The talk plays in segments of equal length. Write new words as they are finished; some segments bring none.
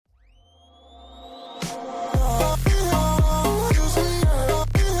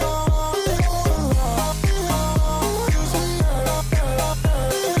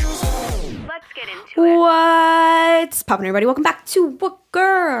What's poppin', everybody? Welcome back to A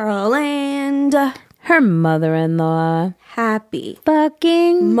Girl and Her Mother-in-Law. Happy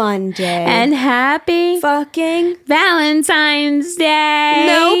Fucking Monday. And happy fucking Valentine's Day.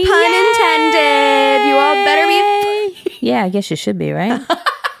 No pun intended. You all better be. Yeah, I guess you should be, right?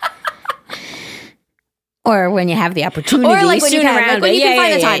 Or when you have the opportunity. Or like when you can. Around Like when you can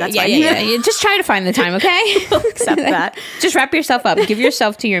find the time. That's fine. Yeah. Just try to find the time, okay? We'll accept that. Just wrap yourself up. Give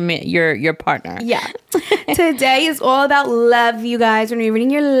yourself to your partner. Yeah. Today is all about love, you guys. We're going to be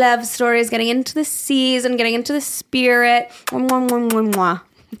reading your love stories, getting into the season, getting into the spirit. Mwah, mwah, mwah, mwah.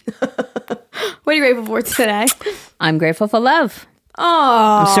 What are you grateful for today? I'm grateful for love.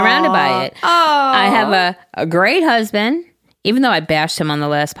 Oh, I'm surrounded by it. Oh, I have a great husband, even though I bashed him on the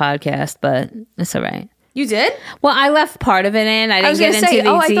last podcast, but it's all right. You did? Well, I left part of it in. I didn't get into the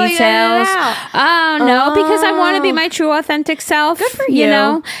I details. Oh, no, because I want to be my true, authentic self. Good for you. You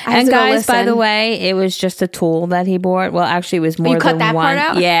know? And guys, by the way, it was just a tool that he bought. Well, actually, it was more than one. You cut that part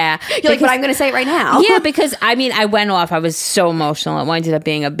out? Yeah. You're like, but I'm going to say it right now. Yeah, because, I went off. I was so emotional. It ended up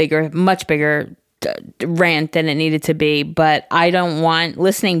being much bigger rant than it needed to be. But I don't want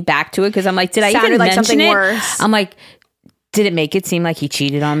listening back to it because I'm like, did I even mention something it? Worse. I'm like, did it make it seem like he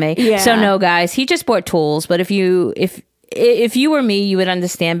cheated on me? Yeah. So no, guys, he just bought tools. But if you were me, you would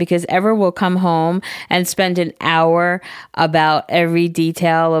understand because Ever will come home and spend an hour about every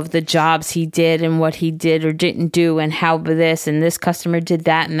detail of the jobs he did and what he did or didn't do and how this and this customer did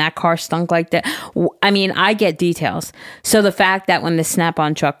that and that car stunk like that. I mean, I get details. So the fact that when the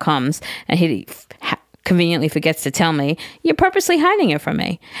Snap-on truck comes and he conveniently forgets to tell me, you're purposely hiding it from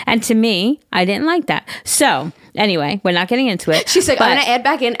me. And to me, I didn't like that. So anyway, we're not getting into it. She's like, I'm going to add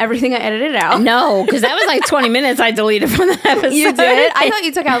back in everything I edited out. No, because that was like 20 minutes I deleted from the episode. You did? I thought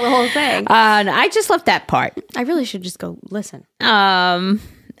you took out the whole thing. I just left that part. I really should just go listen.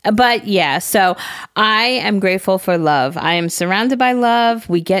 But yeah, so I am grateful for love. I am surrounded by love.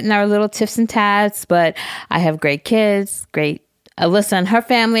 We get in our little tiffs and tats, but I have great kids, great Alyssa and her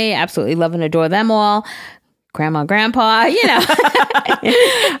family, absolutely love and adore them all. Grandma, grandpa, you know.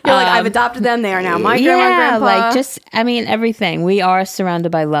 You're like, I've adopted them. They are now my grandma, grandpa. Like everything. We are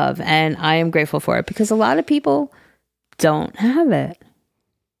surrounded by love, and I am grateful for it because a lot of people don't have it.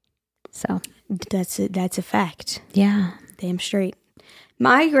 So that's a fact. Yeah. Damn straight.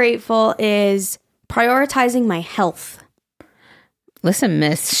 My grateful is prioritizing my health. Listen,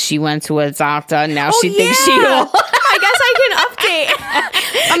 miss, she went to a doctor. Now she thinks she will. I guess I can update.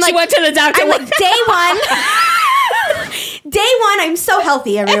 I'm like, she went to the doctor. I'm like, day one, I'm so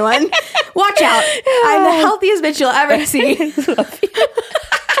healthy, everyone. Watch out. I'm the healthiest bitch you'll ever see.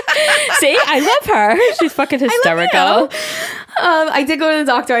 See, I love her. She's fucking hysterical. I did go to the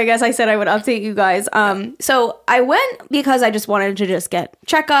doctor. I guess I said I would update you guys. So I went because I just wanted to just get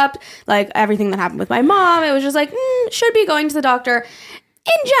checkup, like everything that happened with my mom. It was just like, should be going to the doctor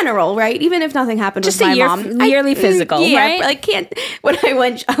in general, right? Even if nothing happened just with my mom. Yearly physical, yeah, right? I can't. When I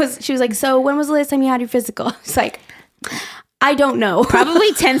went, she was like, so when was the last time you had your physical? I was like, I don't know.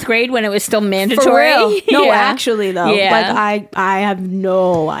 Probably 10th grade when it was still mandatory. For real. No, yeah. actually though. Yeah. Like I have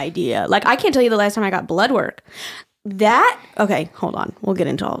no idea. Like I can't tell you the last time I got blood work. Okay, hold on. We'll get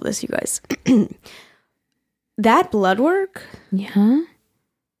into all of this, you guys. That blood work? Yeah.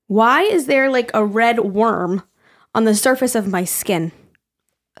 Why is there like a red worm on the surface of my skin?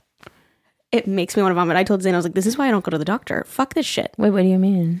 It makes me want to vomit. I told Zane, I was like, this is why I don't go to the doctor. Fuck this shit. Wait, what do you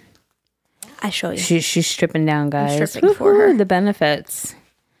mean? I show you. She's stripping down, guys. I'm stripping for her. The benefits.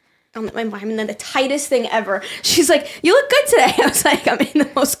 I'm in the tightest thing ever. She's like, you look good today. I was like, I'm in the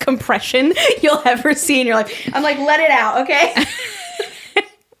most compression you'll ever see in your life. I'm like, let it out, okay?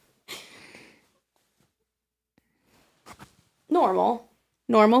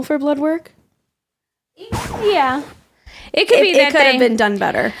 Normal for blood work? Yeah. It could be that it could have been done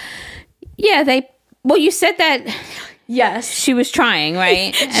better. Yeah, well, you said that. Yes. She was trying,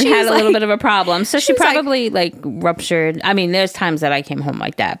 right? And had a little bit of a problem. So she probably ruptured. I mean, there's times that I came home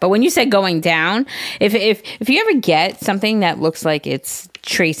like that. But when you said going down, if you ever get something that looks like it's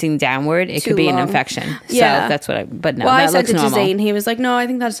tracing downward, it could be an infection. Yeah. So that's what but no, well, that I sent looks it normal. to Zane. He was like, no, I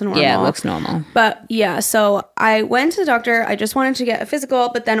think that's normal. Yeah, it looks normal. But yeah, so I went to the doctor. I just wanted to get a physical.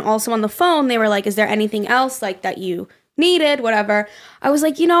 But then also on the phone, they were like, is there anything else like that you needed, whatever? I was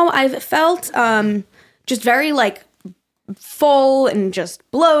like, I've felt just very like full and just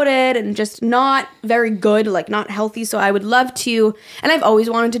bloated and just not very good, like not healthy. So I would love to, and I've always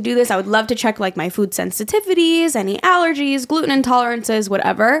wanted to do this, I would love to check like my food sensitivities, any allergies, gluten intolerances,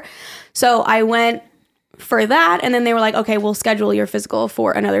 whatever. So I went for that. And then they were like, okay, we'll schedule your physical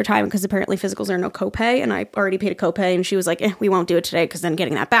for another time because apparently physicals are no copay. And I already paid a copay. And she was like, we won't do it today because then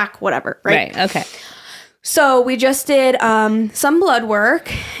getting that back, whatever. Right. Okay. So we just did some blood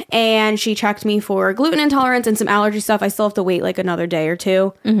work and she checked me for gluten intolerance and some allergy stuff. I still have to wait like another day or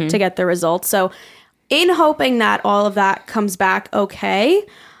two to get the results. So in hoping that all of that comes back okay,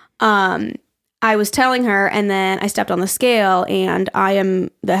 I was telling her, and then I stepped on the scale and I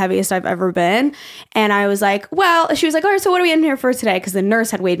am the heaviest I've ever been. And I was like, well, she was like, all right, so what are we in here for today? Because the nurse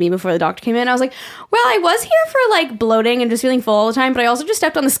had weighed me before the doctor came in. I was like, well, I was here for like bloating and just feeling full all the time, but I also just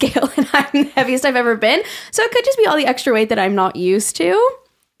stepped on the scale and I'm the heaviest I've ever been. So it could just be all the extra weight that I'm not used to.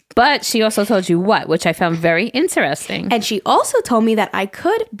 But she also told you what, which I found very interesting. And she also told me that I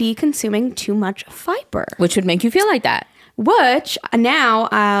could be consuming too much fiber. Which would make you feel like that. Which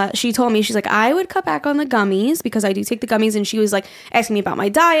now she told me, she's like, I would cut back on the gummies because I do take the gummies. And she was like asking me about my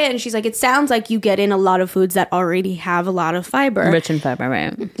diet. And she's like, it sounds like you get in a lot of foods that already have a lot of fiber. Rich in fiber,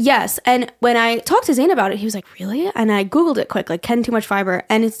 right? Yes. And when I talked to Zane about it, he was like, really? And I Googled it quick, like, can too much fiber?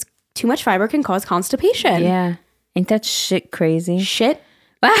 And it's too much fiber can cause constipation. Yeah. Ain't that shit crazy? Shit.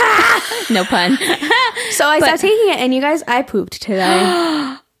 No pun. So I stopped taking it. And you guys, I pooped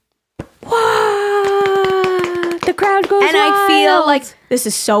today. The crowd goes and wild. I feel like this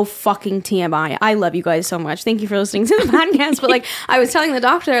is so fucking TMI. I love you guys so much. Thank you for listening to the podcast. But like I was telling the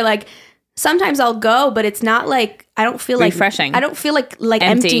doctor, like sometimes I'll go, but it's not like I don't feel like refreshing. I don't feel like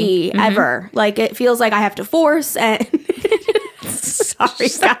empty ever. Like it feels like I have to force and sorry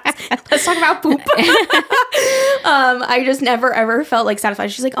guys. Let's talk about poop. I just never ever felt like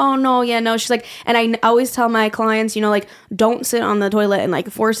satisfied. She's like, oh no, yeah, no. She's like, and I always tell my clients, you know, like don't sit on the toilet and like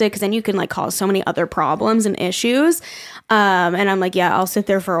force it because then you can like cause so many other problems and issues. And I'm like, yeah, I'll sit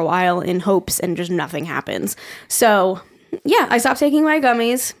there for a while in hopes and just nothing happens. So yeah, I stopped taking my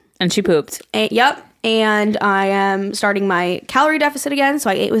gummies. And she pooped. Yep. And I am starting my calorie deficit again. So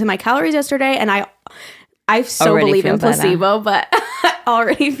I ate within my calories yesterday and I so already believe in placebo, but I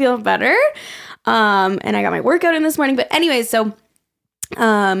already feel better. And I got my workout in this morning. But anyways, so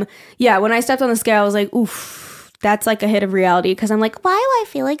yeah, when I stepped on the scale, I was like, oof, that's like a hit of reality. Because I'm like, why do I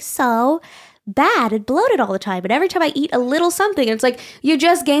feel like so bad and bloated all the time? And every time I eat a little something, it's like you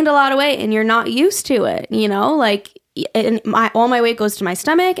just gained a lot of weight and you're not used to it, you know? Like and all my weight goes to my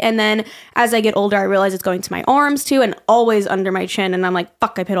stomach, and then as I get older I realize it's going to my arms too, and always under my chin, and I'm like,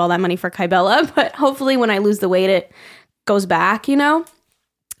 fuck, I paid all that money for Kybella. But hopefully when I lose the weight it goes back, you know.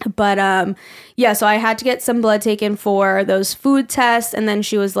 But yeah, so I had to get some blood taken for those food tests, and then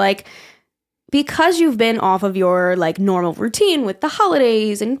she was like, because you've been off of your like normal routine with the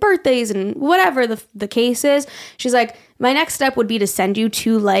holidays and birthdays and whatever the case is, she's like, my next step would be to send you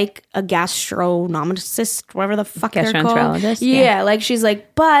to like a gastroenterologist, whatever the fuck they're called. Yeah, like she's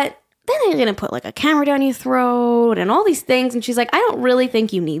like, but then they're gonna put like a camera down your throat and all these things, and she's like, I don't really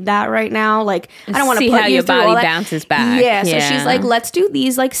think you need that right now. Like, I don't want to see put how you your through body all that. bounces back. Yeah, so she's like, let's do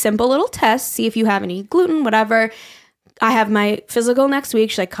these like simple little tests, see if you have any gluten, whatever. I have my physical next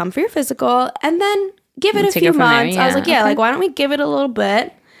week. She's like, come for your physical and then give it a few months. I was like, yeah, like why don't we give it a little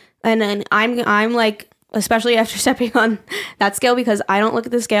bit? And then I'm like, especially after stepping on that scale, because I don't look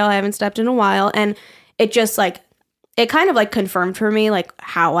at the scale. I haven't stepped in a while, and it just like it kind of like confirmed for me like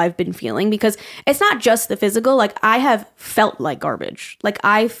how I've been feeling, because it's not just the physical. Like I have felt like garbage. Like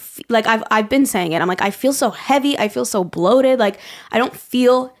I've been saying it. I'm like, I feel so heavy. I feel so bloated. Like I don't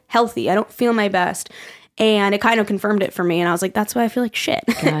feel healthy. I don't feel my best. And it kind of confirmed it for me. And I was like, that's why I feel like shit.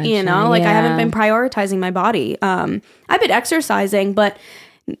 Gotcha, you know, like I haven't been prioritizing my body. I've been exercising, but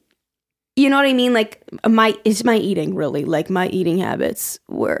you know what I mean? Like my eating really, like my eating habits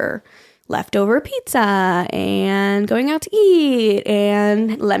were leftover pizza and going out to eat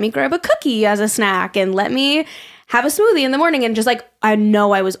and let me grab a cookie as a snack and let me have a smoothie in the morning, and just like, I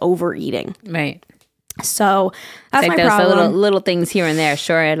know I was overeating. Right. So that's like my those problem. little things here and there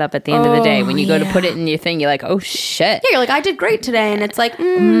sure add up at the end of the day. When you go to put it in your thing, you're like, oh shit. Yeah, you're like, I did great today. And it's like,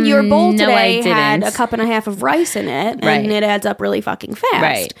 your bowl today I had didn't. a cup and a half of rice in it. Right. And it adds up really fucking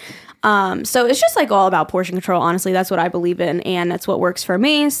fast. Right. So it's just like all about portion control. Honestly, that's what I believe in. And that's what works for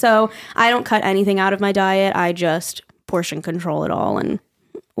me. So I don't cut anything out of my diet. I just portion control it all and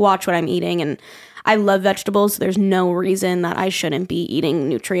watch what I'm eating. And I love vegetables. So there's no reason that I shouldn't be eating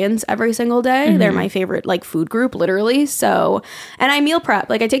nutrients every single day. Mm-hmm. They're my favorite like food group, literally. So, and I meal prep.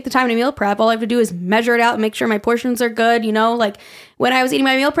 Like I take the time to meal prep. All I have to do is measure it out and make sure my portions are good. You know, like when I was eating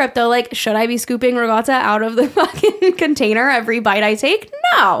my meal prep though, like should I be scooping regatta out of the fucking container every bite I take?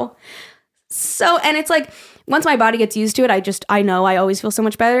 No. So, and it's like, once my body gets used to it, I know I always feel so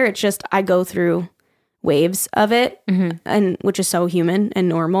much better. It's just, I go through waves of it, and which is so human and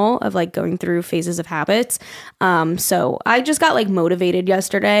normal of like going through phases of habits. So I just got like motivated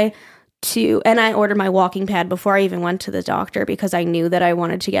yesterday and I ordered my walking pad before I even went to the doctor because I knew that I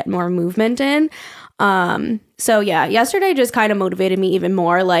wanted to get more movement in. So yeah, yesterday just kind of motivated me even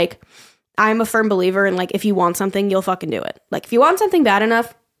more. Like, I'm a firm believer in like, if you want something, you'll fucking do it. Like, if you want something bad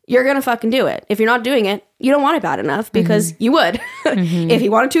enough, you're gonna fucking do it. If you're not doing it, you don't want it bad enough because you would. If he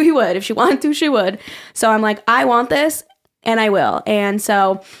wanted to, he would. If she wanted to, she would. So I'm like, I want this and I will. And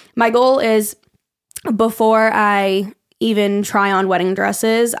so my goal is, before I even try on wedding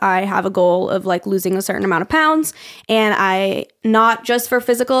dresses, I have a goal of like losing a certain amount of pounds, and I, not just for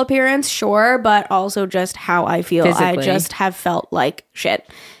physical appearance, sure, but also just how I feel. Physically. I just have felt like shit.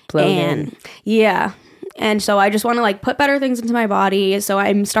 Bloated. And yeah. And so I just want to like put better things into my body. So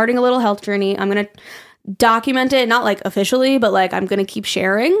I'm starting a little health journey. I'm going to document it, not like officially, but like I'm going to keep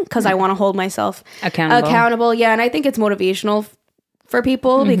sharing because I want to hold myself accountable. Yeah. And I think it's motivational for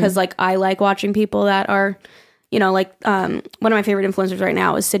people because like I like watching people that are, you know, like one of my favorite influencers right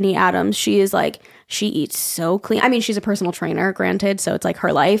now is Sydney Adams. She is like, she eats so clean. I mean, she's a personal trainer, granted, so it's like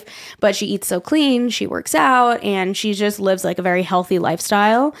her life, but she eats so clean, she works out, and she just lives like a very healthy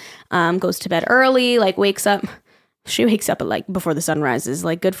lifestyle, goes to bed early, like she wakes up at like before the sun rises,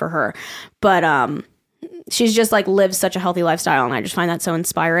 like good for her. But she's just like lives such a healthy lifestyle, and I just find that so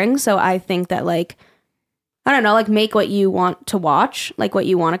inspiring. So I think that like, I don't know, like make what you want to watch, like what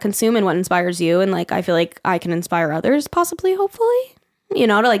you want to consume and what inspires you. And like, I feel like I can inspire others, possibly, hopefully, you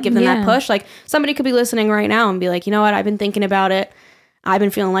know, to like give them that push. Like somebody could be listening right now and be like, you know what, I've been thinking about it. I've been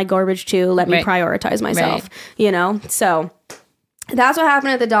feeling like garbage too. Let me prioritize myself, you know? So that's what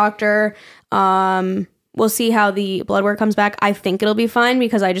happened at the doctor. We'll see how the blood work comes back. I think it'll be fine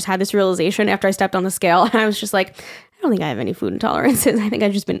because I just had this realization after I stepped on the scale and I was just like, I don't think I have any food intolerances. I think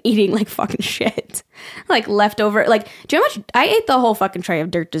I've just been eating like fucking shit. Like leftover, like, do you know how much? I ate the whole fucking tray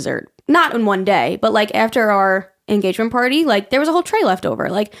of dirt dessert. Not in one day, but like after our engagement party, like there was a whole tray left over.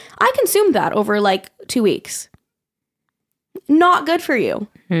 Like I consumed that over like 2 weeks. Not good for you.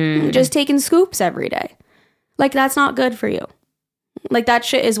 Just taking scoops every day. Like that's not good for you. Like that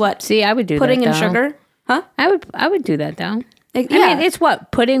shit is what? See, I would do pudding that, and sugar. Huh? I would do that though. Like, I mean, it's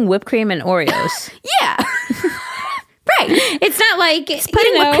what? Pudding, whipped cream, and Oreos. Yeah. Right. It's not like it's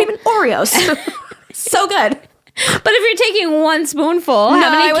pudding, whipped cream, and Oreos. So good. But if you're taking one spoonful,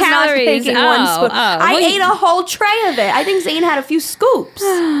 how many I was calories? Not taking one spoon. I ate a whole tray of it. I think Zane had a few scoops.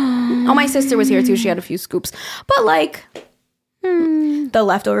 Oh, my sister was here too. She had a few scoops. But like the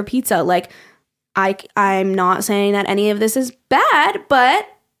leftover pizza, like I'm not saying that any of this is bad, but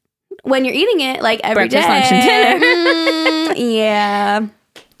when you're eating it like every breakfast, day, lunch, and dinner. Yeah.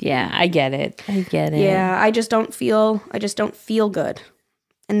 Yeah, I get it. Yeah, I just don't feel good.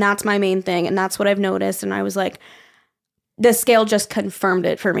 And that's my main thing. And that's what I've noticed. And I was like, the scale just confirmed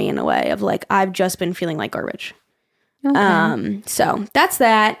it for me in a way of like, I've just been feeling like garbage. Okay. So that's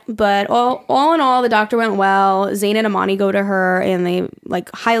that. But all in all, the doctor went well. Zane and Amani go to her and they like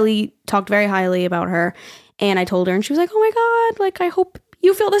talked very highly about her. And I told her and she was like, oh my God, like I hope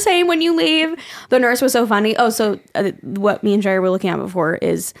you feel the same when you leave. The nurse was so funny. Oh, so what me and Jerry were looking at before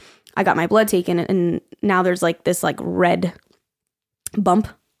is I got my blood taken and now there's like this like red bump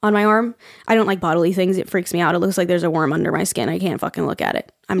on my arm. I don't like bodily things. It freaks me out. It looks like there's a worm under my skin. I can't fucking look at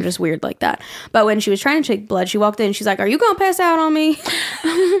it. I'm just weird like that. But when she was trying to take blood, she walked in. She's like, are you going to pass out on me?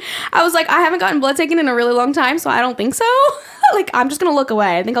 I was like, I haven't gotten blood taken in a really long time, so I don't think so. Like, I'm just going to look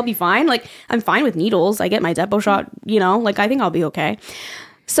away. I think I'll be fine. Like, I'm fine with needles. I get my depot shot, you know, like, I think I'll be okay.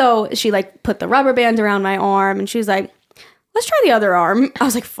 So she, like, put the rubber band around my arm, and she was like, let's try the other arm. I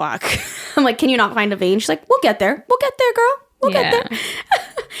was like, fuck. I'm like, can you not find a vein? She's like, we'll get there. We'll get there, girl. We'll get there.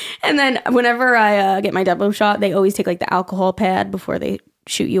 And then whenever I get my depot shot, they always take, like, the alcohol pad before they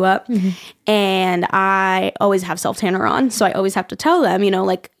shoot you up. And I always have self-tanner on, so I always have to tell them, you know,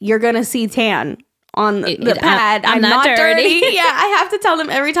 like, you're going to see tan on the pad. I'm not dirty. Yeah, I have to tell them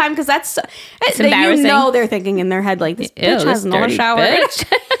every time because that's embarrassing. You know, they're thinking in their head like this bitch has not showered. Yeah.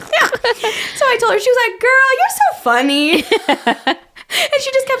 So I told her, she was like, "Girl, you're so funny." And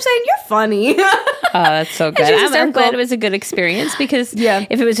she just kept saying, "You're funny." Oh, that's so good. I'm glad it was a good experience because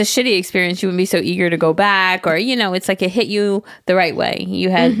if it was a shitty experience, you wouldn't be so eager to go back, or you know, it's like it hit you the right way. You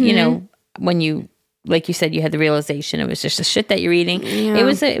had, you know, when you. Like you said, you had the realization it was just the shit that you're eating. Yeah. It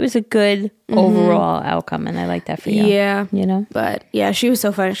was a good overall outcome, and I like that for you. Yeah, you know. But yeah, she was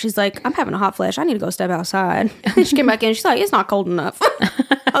so funny. She's like, "I'm having a hot flash. I need to go step outside." And she came back in. She's like, "It's not cold enough."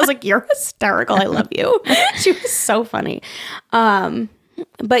 I was like, "You're hysterical. I love you." She was so funny. And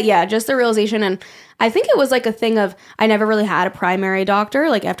But yeah, just the realization. And I think it was like a thing of, I never really had a primary doctor.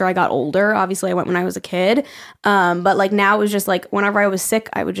 Like after I got older, obviously I went when I was a kid. But like now it was just like, whenever I was sick,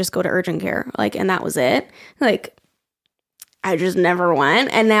 I would just go to urgent care. Like, and that was it. Like, I just never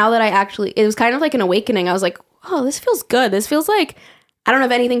went. And now that it was kind of like an awakening. I was like, oh, this feels good. This feels like I don't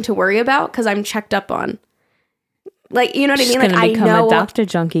have anything to worry about because I'm checked up on. Like, you know what I mean? Like, I know a doctor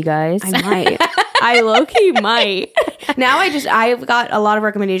junkie, guys. I might. I low-key might. Now I've got a lot of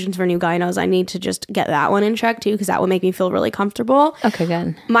recommendations for new gynos. I need to just get that one in check too, because that would make me feel really comfortable. Okay,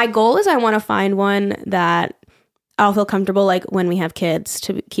 good. My goal is I want to find one that I'll feel comfortable like when we have kids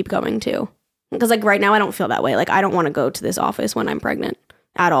to keep going to. Because like right now I don't feel that way. Like I don't want to go to this office when I'm pregnant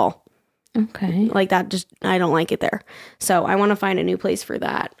at all. Okay. Like that I don't like it there. So I want to find a new place for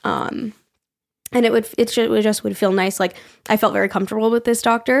that. And it just would feel nice. Like I felt very comfortable with this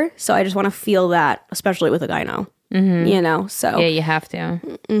doctor, so I just want to feel that, especially with a gyno. You know, so yeah, you have to.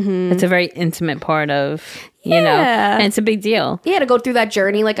 It's a very intimate part of you know, and it's a big deal. Yeah, to go through that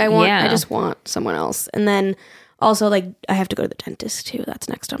journey. Like I just want someone else, and then also like I have to go to the dentist too. That's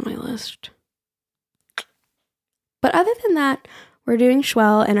next on my list. But other than that, we're doing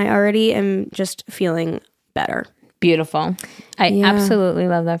swell, and I already am just feeling better. Beautiful. I absolutely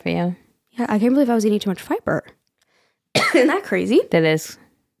love that for you. Yeah, I can't believe I was eating too much fiber. Isn't that crazy? That is.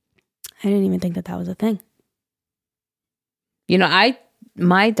 I didn't even think that was a thing. You know,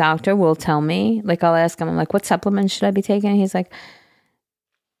 my doctor will tell me, like I'll ask him, I'm like, what supplements should I be taking? He's like,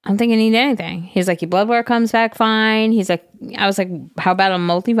 I don't think you need anything. He's like, your blood work comes back fine. He's like, I was like, how about a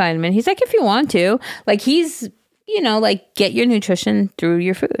multivitamin? He's like, if you want to. Like he's, you know, like get your nutrition through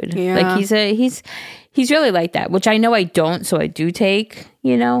your food. Yeah. Like he's really like that, which I know I don't. So I do take,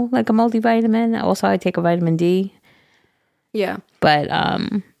 you know, like a multivitamin. Also, I take a vitamin D. Yeah. But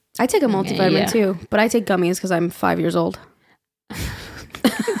I take a multivitamin too, but I take gummies because I'm 5 years old.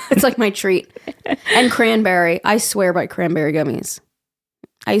 It's like my treat. And cranberry. I swear by cranberry gummies.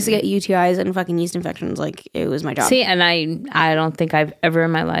 I used to get UTIs and fucking yeast infections. Like it was my job. See, and I don't think I've ever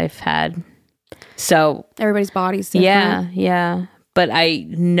in my life had. So everybody's body's different. Yeah. But I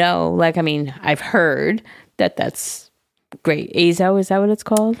know, like, I mean, I've heard that that's great. Azo, is that what it's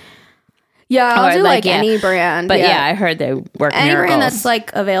called? Yeah, I'll do like any brand. But yeah, I heard they work any miracles. Brand that's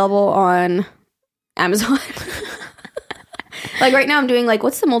like available on Amazon. Like right now I'm doing like,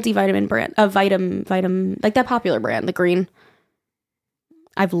 what's the multivitamin brand? Vitam, like that popular brand, the green.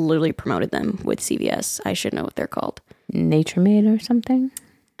 I've literally promoted them with CVS. I should know what they're called. Nature Made or something?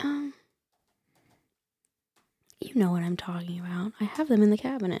 You know what I'm talking about. I have them in the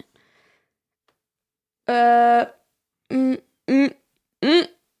cabinet.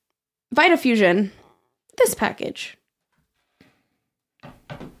 Vitafusion. This package.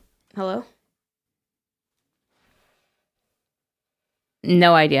 Hello?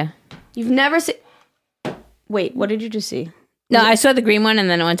 No idea. You've never seen... Wait, what did you just see? No, I saw the green one and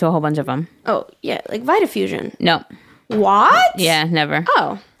then I went to a whole bunch of them. Oh, yeah, like Vitafusion. No. What? Yeah, never.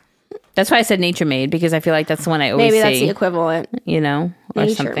 Oh. That's why I said Nature Made, because I feel like that's the one I always see. Maybe that's the equivalent. You know? Or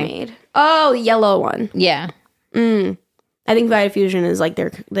Nature something. Made. Oh, the yellow one. Yeah. I think Vitafusion is like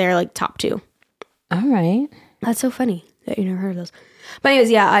they're like top 2. All right. That's so funny that you never heard of those. But anyways,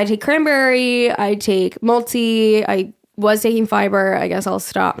 yeah, I take cranberry, I take multi, I was taking fiber, I guess I'll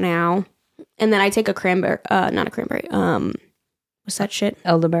stop now. And then I take a cranberry, not a cranberry, what's that shit?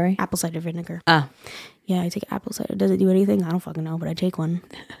 Elderberry? Apple cider vinegar. Ah. Yeah, I take apple cider. Does it do anything? I don't fucking know, but I take one.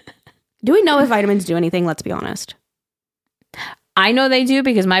 Do we know if vitamins do anything? Let's be honest. I know they do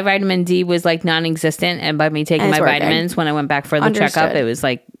because my vitamin D was like non-existent, and by me taking my vitamins when I went back for the checkup, it was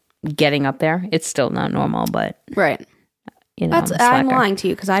like getting up there. It's still not normal, but right. You know, I'm lying to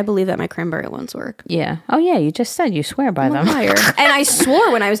you because I believe that my cranberry ones work. Yeah. Oh yeah, you just said you swear by them. And I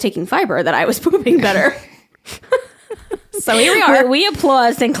swore when I was taking fiber that I was pooping better. So here we are. We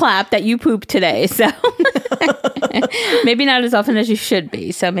applaud and clap that you poop today. So maybe not as often as you should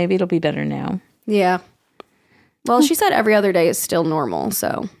be. So maybe it'll be better now. Yeah. Well, she said every other day is still normal.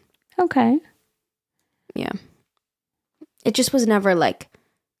 So okay. Yeah. It just was never like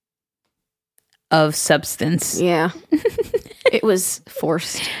of substance. Yeah. It was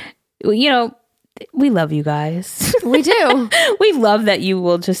forced. You know, we love you guys. We do. We love that you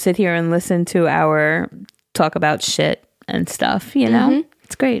will just sit here and listen to our talk about shit and stuff, you know?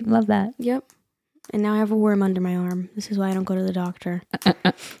 It's great. Love that. Yep. And now I have a worm under my arm. This is why I don't go to the doctor.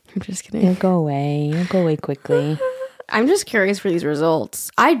 I'm just kidding. You'll go away. You'll go away quickly. I'm just curious for these results.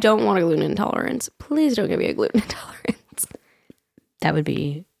 I don't want a gluten intolerance. Please don't give me a gluten intolerance. That would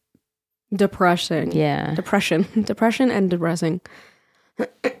be depressing. Yeah. Depression and depressing.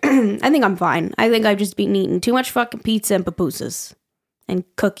 I think I'm fine. I think I've just been eating too much fucking pizza and pupusas. and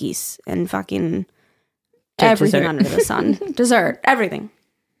cookies and fucking everything under the sun. Dessert, everything.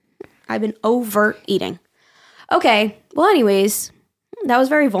 I've been overeating. Okay, well, anyways, that was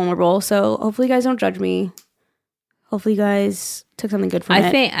very vulnerable. So hopefully you guys don't judge me. Hopefully you guys took something good from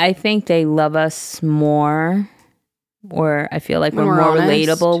it. I think they love us more, or I feel like we're more honest.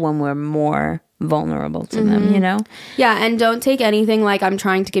 relatable when we're more vulnerable to them, you know? Yeah, and don't take anything like I'm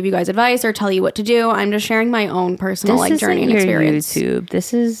trying to give you guys advice or tell you what to do. I'm just sharing my own personal journey and experience. YouTube.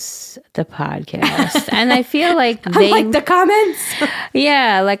 This is the podcast. And I feel like I like the comments.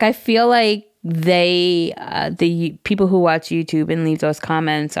 Yeah, like I feel like the people who watch YouTube and leave those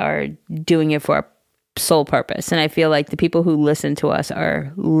comments are doing it for a sole purpose. And I feel like the people who listen to us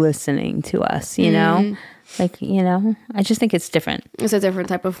are listening to us, you know? Like, you know, I just think it's different. It's a different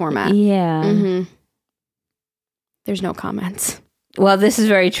type of format. Yeah. There's no comments. Well, this is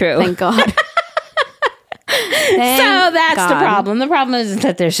very true. Thank God. So that's the problem. The problem is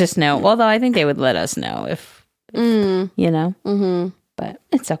that there's just no, although I think they would let us know if you know, but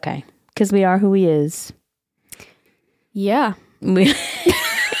it's okay because we are who we is. Yeah.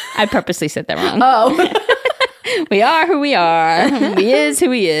 I purposely said that wrong. Oh. We are who we are. We is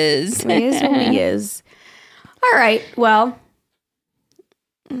who he is. He is who he is. All right. Well.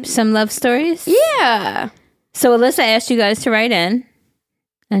 Some love stories? Yeah. So Alyssa asked you guys to write in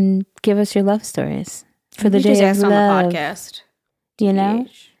and give us your love stories for the day of love. On the podcast. You know?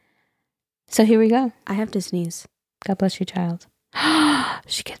 So here we go. I have to sneeze. God bless your child.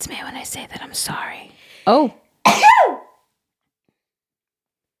 She gets me when I say that I'm sorry. Oh.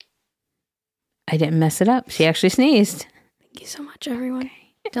 I didn't mess it up. She actually sneezed. Thank you so much, everyone.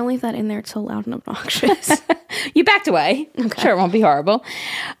 Okay. Don't leave that in there. It's so loud and obnoxious. You backed away. Okay. Sure, it won't be horrible.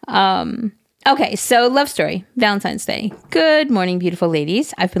 Okay, so love story, Valentine's Day. Good morning, beautiful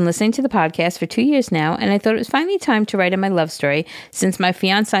ladies. I've been listening to the podcast for 2 years now, and I thought it was finally time to write in my love story since my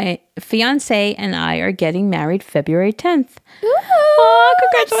fiance and I are getting married February 10th. Ooh, oh,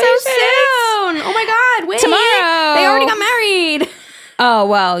 congratulations. So soon. Oh my God, wait. Tomorrow. They already got married. Oh,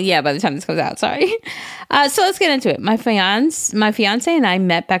 well, yeah, by the time this comes out, sorry. So let's get into it. My fiance and I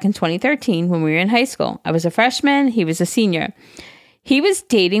met back in 2013 when we were in high school. I was a freshman. He was a senior. He was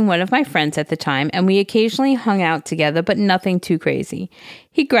dating one of my friends at the time, and we occasionally hung out together, but nothing too crazy.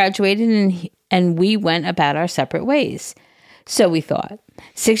 He graduated, and we went about our separate ways. So we thought.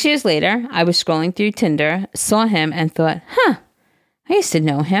 6 years later, I was scrolling through Tinder, saw him, and thought, I used to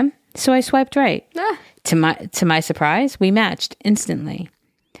know him. So I swiped right. To my surprise, we matched instantly.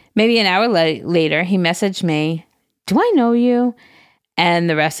 Maybe an hour later, he messaged me, "Do I know you?" And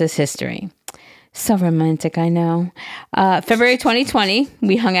the rest is history. So romantic, I know. February 2020,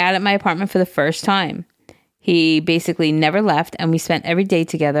 we hung out at my apartment for the first time. He basically never left, and we spent every day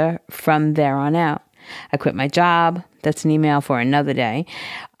together from there on out. I quit my job. That's an email for another day.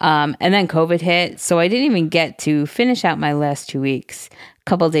 And then COVID hit, so I didn't even get to finish out my last 2 weeks. A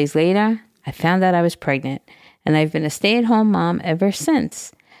couple of days later, I found out I was pregnant, and I've been a stay-at-home mom ever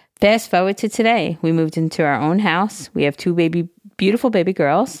since. Fast forward to today. We moved into our own house. We have 2 beautiful baby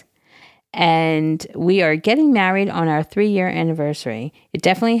girls. And we are getting married on our 3-year anniversary. It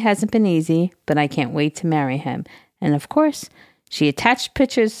definitely hasn't been easy, but I can't wait to marry him. And of course, she attached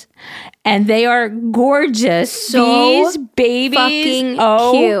pictures, and they are gorgeous. So these babies, fucking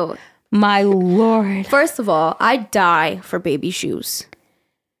cute. My Lord. First of all, I die for baby shoes.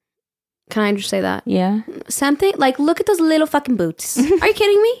 Can I just say that? Yeah. Something like, look at those little fucking boots. Are you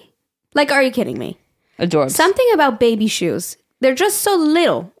kidding me? Are you kidding me? Adorable. Something about baby shoes. They're just so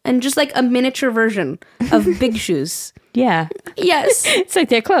little and just like a miniature version of big shoes. Yeah. Yes. It's like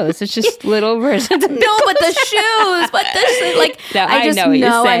their clothes. It's just little versions of No, but the shoes. But the like, no, I just know what you're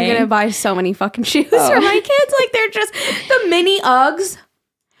I'm saying. gonna buy so many fucking shoes for my kids. Like they're just the mini Uggs.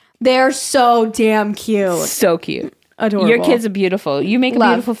 They're so damn cute. So cute. Adorable. Your kids are beautiful. You make a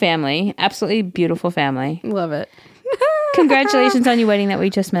beautiful family. Absolutely beautiful family. Love it. Congratulations on your wedding that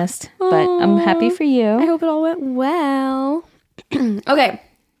we just missed. But I'm happy for you. I hope it all went well. Okay.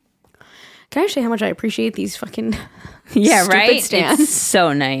 Can I say how much I appreciate these fucking right? stands? It's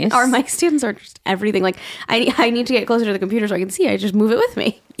so nice. Our mic stands are just everything. Like I need to get closer to the computer so I can see. I just move it with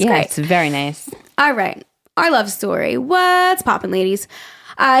me. It's great. It's very nice. All right. Our love story. What's poppin', ladies?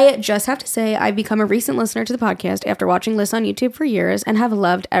 I just have to say I've become a recent listener to the podcast after watching lists on YouTube for years and have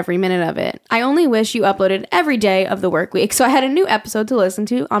loved every minute of it. I only wish you uploaded every day of the work week, so I had a new episode to listen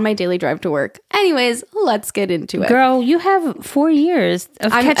to on my daily drive to work. Anyways, let's get into it. Girl, you have 4 years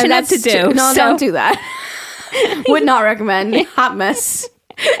of catching up to do. No, don't do that. Would not recommend. Hot mess.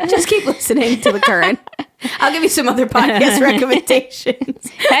 Just keep listening to the current. I'll give you some other podcast recommendations.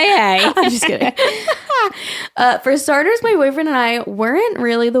 Hey. I'm just kidding. For starters, my boyfriend and I weren't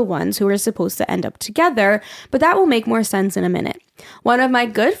really the ones who were supposed to end up together, but that will make more sense in a minute. One of my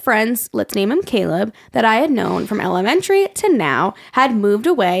good friends, let's name him Caleb, that I had known from elementary to now, had moved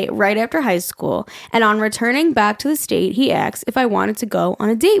away right after high school, and on returning back to the state, he asked if I wanted to go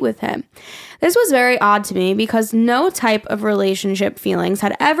on a date with him. This was very odd to me because no type of relationship feelings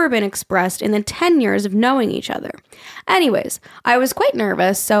had ever been expressed in the 10 years of knowing each other. Anyways, I was quite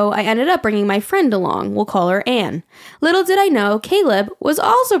nervous, so I ended up bringing my friend along. We'll call her Anne. Little did I know, Caleb was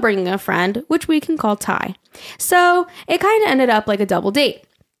also bringing a friend, which we can call Ty. So it kind of ended up like a double date.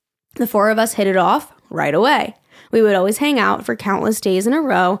 The four of us hit it off right away. We would always hang out for countless days in a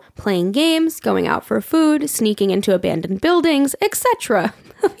row, playing games, going out for food, sneaking into abandoned buildings, etc.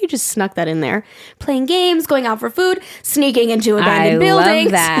 You just snuck that in there. Playing games, going out for food, sneaking into abandoned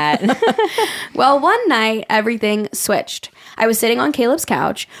buildings. I love that. Well, one night, everything switched. I was sitting on Caleb's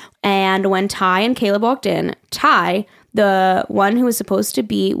couch, and when Ty and Caleb walked in, Ty, the one who was supposed to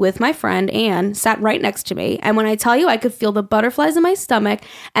be with my friend Anne, sat right next to me. And when I tell you, I could feel the butterflies in my stomach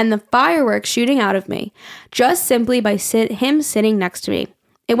and the fireworks shooting out of me, just simply by him sitting next to me.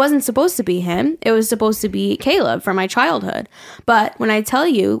 It wasn't supposed to be him. It was supposed to be Caleb from my childhood. But when I tell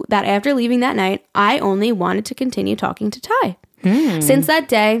you that after leaving that night, I only wanted to continue talking to Ty. Since that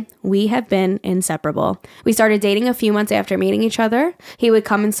day, we have been inseparable. We started dating a few months after meeting each other. He would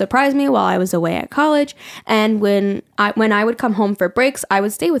come and surprise me while I was away at college. And when I would come home for breaks, I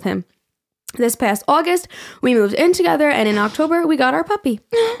would stay with him. This past August, we moved in together, and in October, we got our puppy.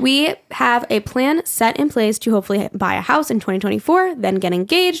 We have a plan set in place to hopefully buy a house in 2024, then get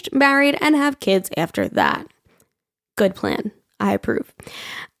engaged, married, and have kids after that. Good plan. I approve.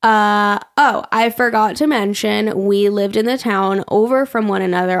 I forgot to mention, we lived in the town over from one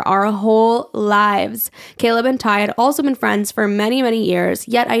another our whole lives. Caleb and Ty had also been friends for many, many years,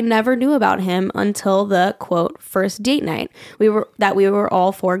 yet I never knew about him until the, quote, first date night we were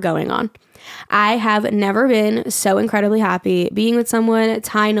all four going on. I have never been so incredibly happy being with someone.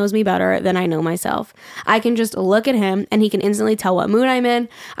 Ty knows me better than I know myself. I can just look at him and he can instantly tell what mood I'm in.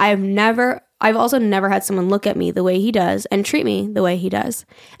 I've also never had someone look at me the way he does and treat me the way he does.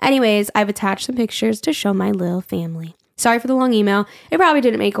 Anyways, I've attached some pictures to show my little family. Sorry for the long email. It probably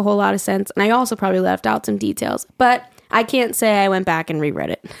didn't make a whole lot of sense, and I also probably left out some details, but I can't say I went back and reread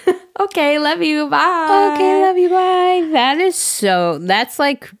it. Okay, love you. Bye. Okay, love you. Bye. That's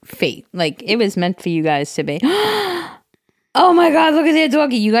like fate. Like it was meant for you guys to be. Oh my God, look at that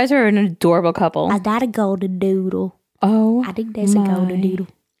doggy. You guys are an adorable couple. I got a golden doodle. Oh, I think there's a golden doodle.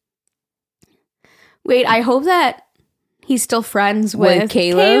 Wait, I hope that he's still friends with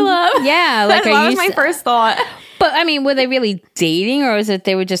Caleb. Yeah, like that was my first thought. But I mean, were they really dating, or was it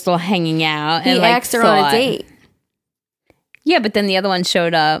they were just all hanging out? He asked her on a date. Yeah, but then the other one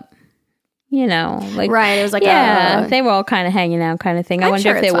showed up. You know, like right. It was like they were all kind of hanging out, kind of thing. I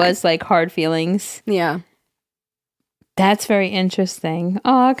wonder if there was like hard feelings. Yeah, that's very interesting.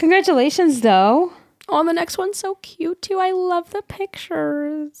 Oh, congratulations, though. Oh, the next one's so cute too. I love the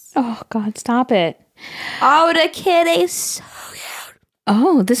pictures. Oh God, stop it. Oh, the kitty's so cute.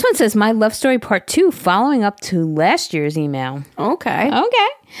 Oh, this one says my love story part 2, following up to last year's email. Okay.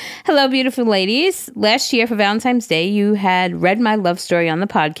 Hello, beautiful ladies. Last year for Valentine's Day, you had read my love story on the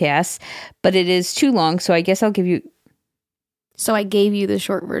podcast, but it is too long, so I guess I'll give you... So I gave you the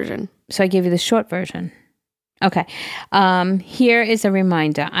short version. Okay. Here is a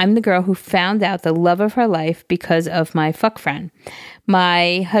reminder. I'm the girl who found out the love of her life because of my fuck friend.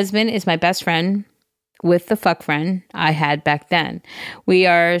 My husband is my best friend with the fuck friend I had back then. We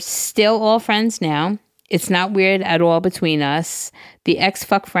are still all friends now. It's not weird at all between us. The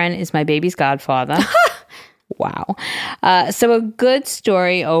ex-fuck friend is my baby's godfather. Wow. So a good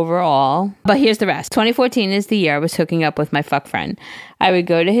story overall. But here's the rest. 2014 is the year I was hooking up with my fuck friend. I would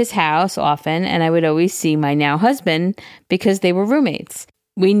go to his house often, and I would always see my now husband because they were roommates.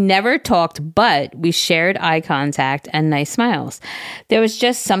 We never talked, but we shared eye contact and nice smiles. There was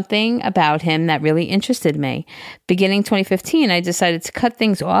just something about him that really interested me. Beginning 2015, I decided to cut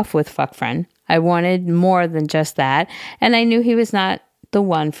things off with fuck friend. I wanted more than just that, and I knew he was not the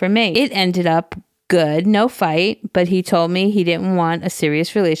one for me. It ended up good, no fight, but he told me he didn't want a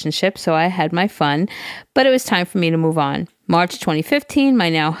serious relationship, so I had my fun, but it was time for me to move on. March 2015, my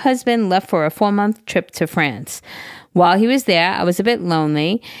now husband left for a 4-month trip to France. While he was there, I was a bit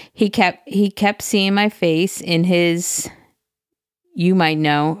lonely. He kept seeing my face in his, you might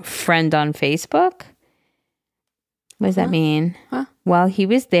know, friend on Facebook. What does that mean? Huh? While he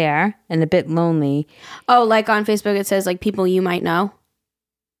was there and a bit lonely. Oh, like on Facebook it says like people you might know?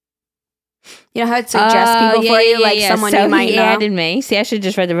 You know how it suggests people for you, like someone so you might he know? added me. See, I should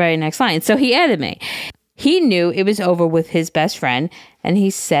just read the very next line. So he added me. He knew it was over with his best friend, and he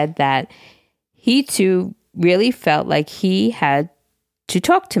said that he too really felt like he had to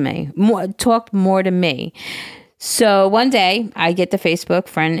talk more to me. So one day, I get the Facebook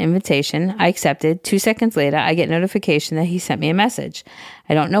friend invitation. I accepted. 2 seconds later, I get notification that he sent me a message.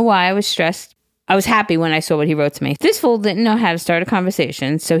 I don't know why I was stressed. I was happy when I saw what he wrote to me. This fool didn't know how to start a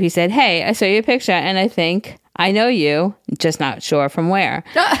conversation, so he said, "Hey, I saw your picture, and I think I know you, just not sure from where."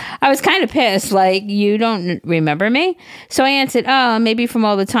 I was kind of pissed, like, "You don't remember me?" So I answered, "Oh, maybe from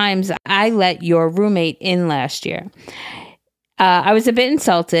all the times I let your roommate in last year." I was a bit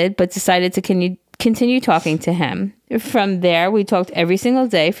insulted, but decided to continue talking to him. From there, we talked every single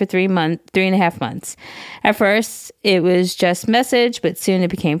day for 3.5 months. At first, it was just message, but soon it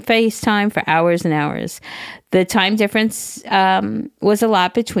became FaceTime for hours and hours. The time difference was a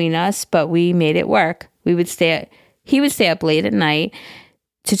lot between us, but we made it work. He would stay up late at night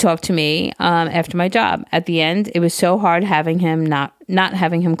to talk to me after my job. At the end, it was so hard having him not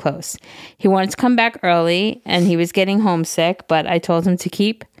having him close. He wanted to come back early, and he was getting homesick, but I told him to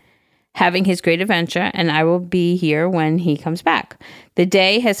keep having his great adventure, and I will be here when he comes back. The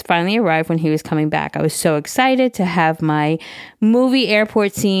day has finally arrived when he was coming back. I was so excited to have my movie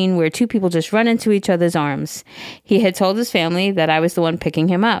airport scene where two people just run into each other's arms. He had told his family that I was the one picking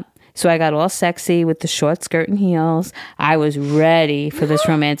him up. So I got all sexy with the short skirt and heels. I was ready for this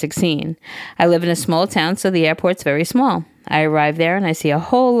romantic scene. I live in a small town, so the airport's very small. I arrive there and I see a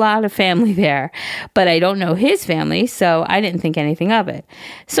whole lot of family there, but I don't know his family, so I didn't think anything of it.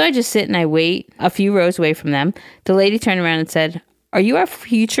 So I just sit and I wait a few rows away from them. The lady turned around and said, "Are you our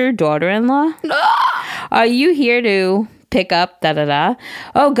future daughter-in-law? Are you here to pick up da-da-da?"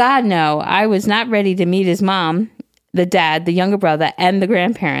 Oh, God, no. I was not ready to meet his mom, the dad, the younger brother, and the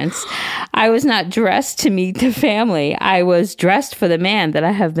grandparents. I was not dressed to meet the family. I was dressed for the man that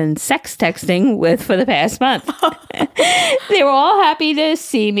I have been sex texting with for the past month. They were all happy to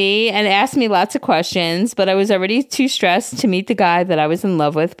see me and asked me lots of questions, but I was already too stressed to meet the guy that I was in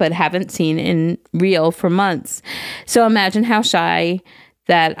love with but haven't seen in real for months. So imagine how shy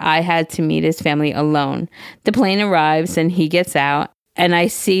that I had to meet his family alone. The plane arrives and he gets out. And I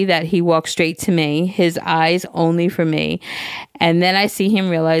see that he walks straight to me, his eyes only for me. And then I see him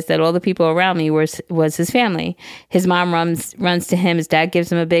realize that all the people around me was his family. His mom runs to him. His dad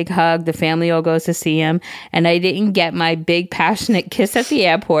gives him a big hug. The family all goes to see him. And I didn't get my big passionate kiss at the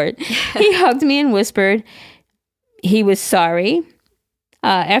airport. He hugged me and whispered he was sorry.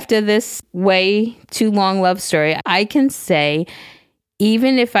 After this way too long love story, I can say,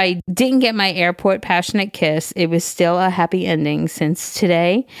 even if I didn't get my airport passionate kiss, it was still a happy ending since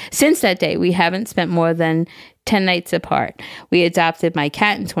that day, we haven't spent more than 10 nights apart. We adopted my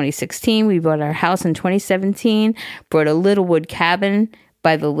cat in 2016. We bought our house in 2017, bought a little wood cabin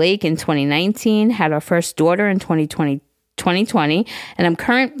by the lake in 2019, had our first daughter in 2020, and I'm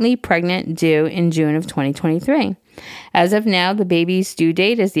currently pregnant, due in June of 2023. As of now, the baby's due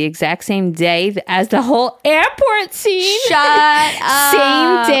date is the exact same day as the whole airport scene. Shut up.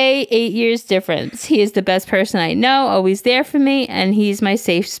 Same day, 8 years difference. He is the best person I know, always there for me, and he's my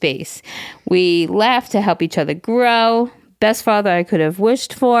safe space. We laugh to help each other grow. Best father I could have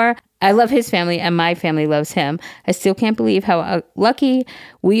wished for. I love his family and my family loves him. I still can't believe how lucky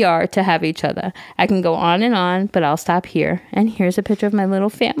we are to have each other. I can go on and on, but I'll stop here. And here's a picture of my little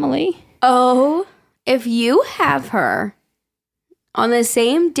family. Oh, if you have her on the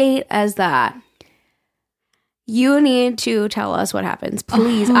same date as that, you need to tell us what happens.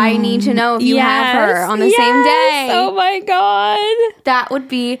 Please. I need to know if you have her on the same day. Oh my God. That would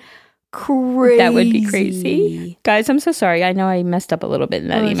be crazy. That would be crazy. Guys, I'm so sorry. I know I messed up a little bit in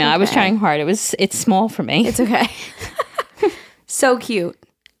that email. Okay. I was trying hard. It's small for me. It's okay. So cute.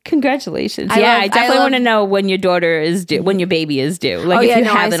 Congratulations. I definitely want to know when your daughter is due, when your baby is due. Like if you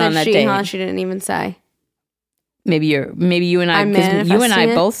have it on that day. She didn't even say. Maybe you and I, because you and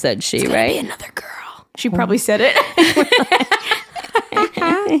I both said she, it's right? Be another girl. She probably said it.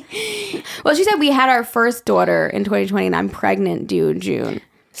 Well, she said we had our first daughter in 2020 and I'm pregnant due in June.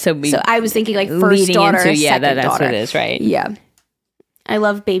 So I was thinking like first daughter, second daughter. That's what it is, right? Yeah. I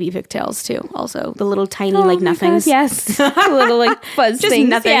love baby pigtails too. Also, the little tiny nothings. God, yes, the little like fuzz just things.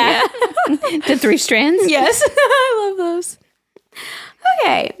 Nothing. Yeah. The 3 strands. Yes, I love those.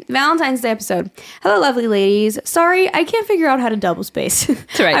 Okay, Valentine's Day episode. Hello, lovely ladies. Sorry, I can't figure out how to double space.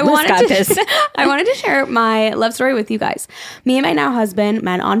 That's right. I wanted to share my love story with you guys. Me and my now husband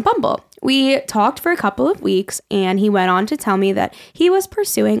met on Bumble. We talked for a couple of weeks, and he went on to tell me that he was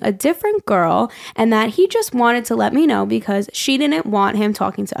pursuing a different girl and that he just wanted to let me know because she didn't want him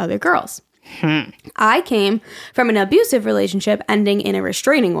talking to other girls. I came from an abusive relationship ending in a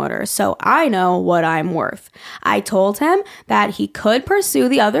restraining order, so I know what I'm worth. I told him that he could pursue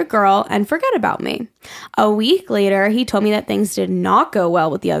the other girl and forget about me. A week later, he told me that things did not go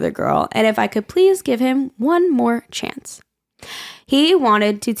well with the other girl, and if I could please give him one more chance. He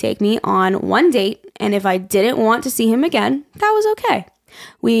wanted to take me on one date, and if I didn't want to see him again, that was okay.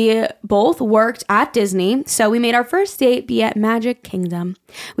 We both worked at Disney, so we made our first date be at Magic Kingdom.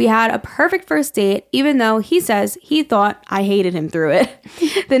 We had a perfect first date, even though he says he thought I hated him through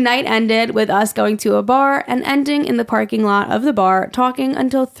it. The night ended with us going to a bar and ending in the parking lot of the bar, talking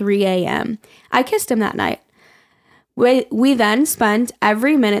until 3 a.m. I kissed him that night. We then spent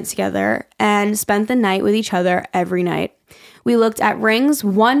every minute together and spent the night with each other every night. We looked at rings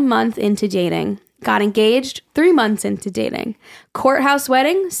 1 month into dating. Got engaged 3 months into dating. Courthouse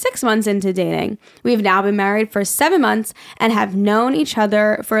wedding 6 months into dating. We've now been married for 7 months and have known each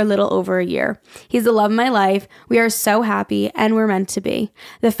other for a little over a year. He's the love of my life. We are so happy and we're meant to be.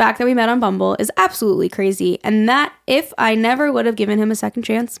 The fact that we met on Bumble is absolutely crazy, and that if I never would have given him a second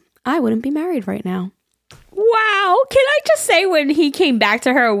chance, I wouldn't be married right now. Wow. Can I just say, when he came back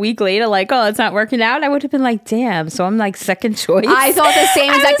to her a week later, like, oh, it's not working out, I would have been like, damn, so I'm like second choice. I thought the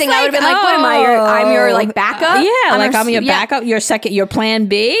same exact thing. I would have been like, what am I? I'm your like backup? Yeah, I'm your backup, your plan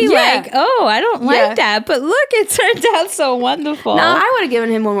B? Yeah. Like, oh, I don't like that. But look, it turned out so wonderful. No, I would have given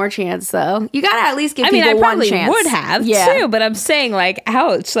him one more chance, though. You got to at least give people one chance. I probably would have, too. But I'm saying, like,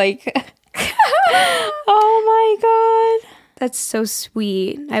 ouch. Like, oh, my God. That's so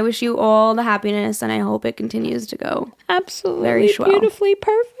sweet. I wish you all the happiness, and I hope it continues to go absolutely very well. Beautifully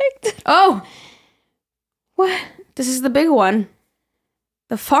perfect. Oh, what? This is the big one.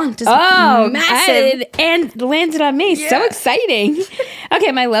 The font is massive and landed on me. Yeah. So exciting.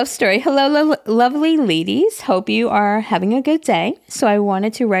 Okay, my love story. Hello, lovely ladies. Hope you are having a good day. So I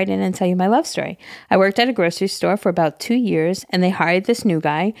wanted to write in and tell you my love story. I worked at a grocery store for about 2 years, and they hired this new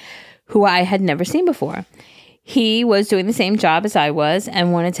guy who I had never seen before. He was doing the same job as I was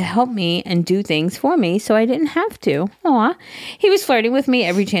and wanted to help me and do things for me so I didn't have to. Aw. He was flirting with me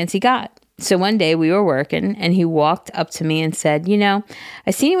every chance he got. So one day we were working and he walked up to me and said, you know,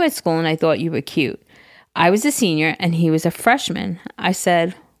 I seen you at school and I thought you were cute. I was a senior and he was a freshman. I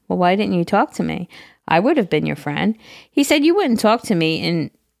said, well, why didn't you talk to me? I would have been your friend. He said, you wouldn't talk to me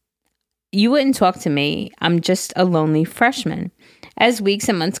and you wouldn't talk to me. I'm just a lonely freshman. As weeks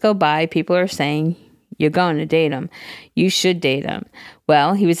and months go by, people are saying, you're going to date him. You should date him.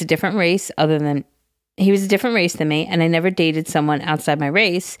 Well, he was a different race than me, and I never dated someone outside my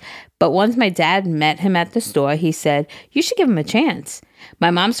race. But once my dad met him at the store, he said, you should give him a chance. My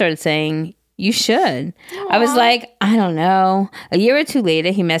mom started saying, you should. Aww. I was like, I don't know. A year or two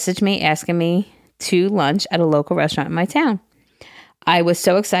later, he messaged me asking me to lunch at a local restaurant in my town. I was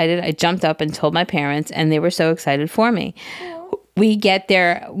so excited. I jumped up and told my parents, and they were so excited for me. We get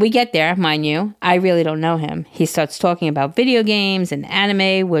there, mind you. I really don't know him. He starts talking about video games and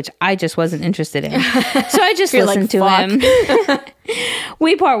anime, which I just wasn't interested in. So I just listened to him.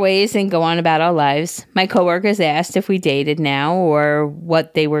 We part ways and go on about our lives. My coworkers asked if we dated now or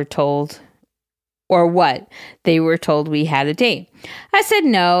what they were told we had a date. I said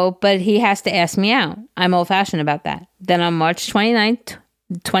no, but he has to ask me out. I'm old-fashioned about that. Then on March 29th,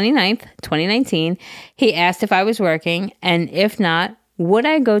 2019, he asked if I was working, and if not, would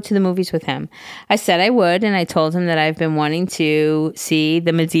I go to the movies with him? I said I would, and I told him that I've been wanting to see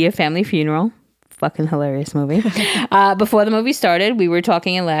the Medea family funeral. Fucking hilarious movie. Before the movie started, we were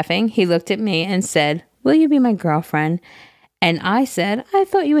talking and laughing. He looked at me and said, will you be my girlfriend? And I said, I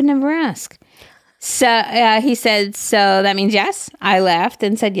thought you would never ask. So he said, so that means yes? I laughed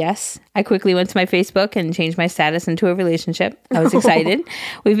and said yes. I quickly went to my Facebook and changed my status into a relationship. I was excited.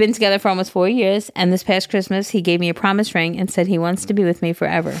 We've been together for almost 4 years. And this past Christmas, he gave me a promise ring and said he wants to be with me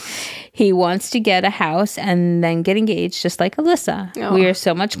forever. He wants to get a house and then get engaged, just like Alyssa. Oh. We are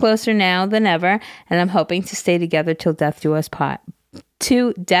so much closer now than ever. And I'm hoping to stay together till death do us part.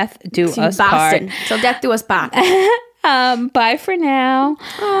 Till death do us part. Till death do us part. Bye for now.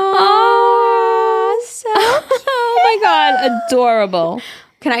 So oh my God, adorable.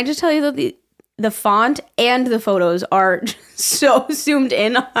 Can I just tell you that the font and the photos are so zoomed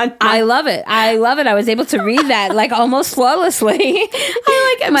in on. I love it. I was able to read that like almost flawlessly.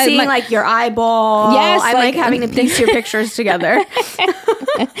 I'm seeing like your eyeball. Yes, I'm like having to piece your pictures together.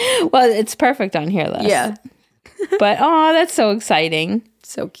 Well, it's perfect on here, Les. Yeah. But oh, that's so exciting.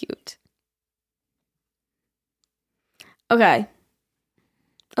 So cute. Okay.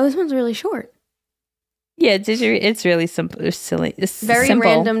 Oh, this one's really short. Yeah, it's really simple. It's silly. It's Very simple.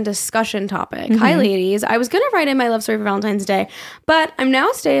 random discussion topic. Hi, ladies. I was going to write in my love story for Valentine's Day, but I'm now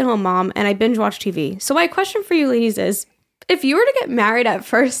a stay-at-home mom and I binge watch TV. So my question for you ladies is, if you were to get married at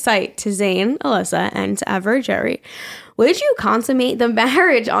first sight to Zane, Alyssa, and to Ever, Jerry, would you consummate the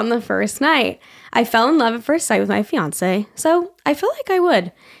marriage on the first night? I fell in love at first sight with my fiance, so I feel like I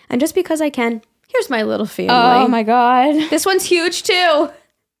would. And just because I can, here's my little family. Oh my God. This one's huge too.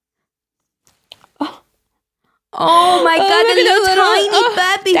 Oh my God, the little tiny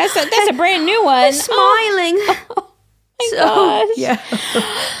baby. That's a brand new one. They're smiling. Oh my gosh.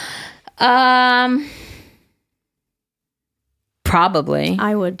 Yeah. Probably.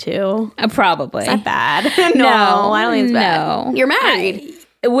 I would too. Probably. It's not bad. No, I don't think it's bad. No. You're married.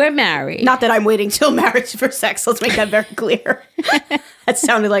 We're married. Not that I'm waiting till marriage for sex. Let's make that very clear. That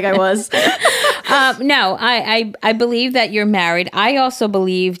sounded like I was. No, I believe that you're married. I also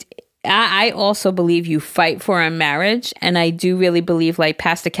believe you fight for a marriage, and I do really believe, like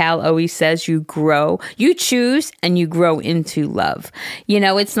Pastor Cal always says, you choose and you grow into love. You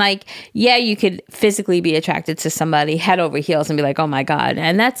know, it's like, yeah, you could physically be attracted to somebody head over heels and be like, oh my God.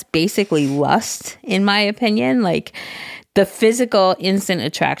 And that's basically lust, in my opinion. Like the physical instant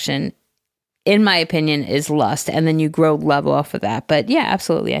attraction, in my opinion, is lust. And then you grow love off of that. But yeah,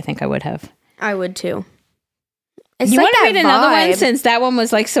 absolutely. I think I would have. I would too. It's you like want to read another one since that one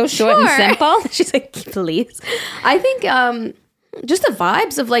was like so short and simple? She's like, please. I think just the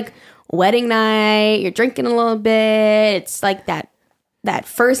vibes of like wedding night, you're drinking a little bit. It's like that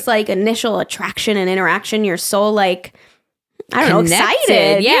first like initial attraction and interaction. You're so like, I don't know,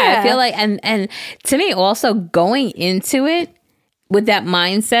 excited. Yeah, I feel like, and to me also going into it with that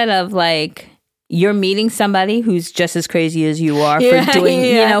mindset of like, you're meeting somebody who's just as crazy as you are for doing,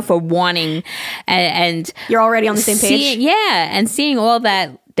 you know, for wanting, and you're already on the same page. And seeing all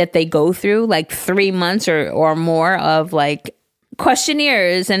that they go through, like 3 months or more of like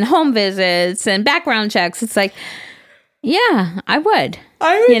questionnaires and home visits and background checks. It's like, yeah, I would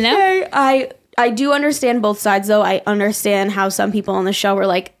say I do understand both sides though. I understand how some people on the show were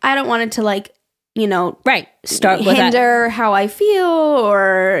like, I don't want it to like, you know, start with hinder how I feel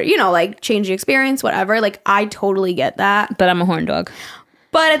or, you know, like change the experience, whatever. Like, I totally get that. But I'm a horn dog.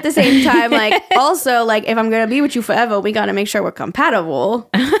 But at the same time, like, also, like, if I'm going to be with you forever, we got to make sure we're You compatible.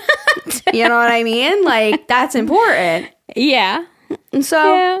 know what I mean? Like, that's important. Yeah. And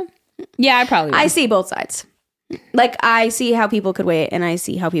so, yeah, I probably would. I see both sides. Like, I see how people could wait and I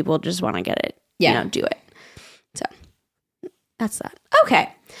see how people just want to get it, you know, do it. So, that's that.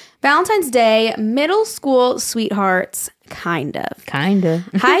 Okay. Valentine's Day, middle school sweethearts, kind of.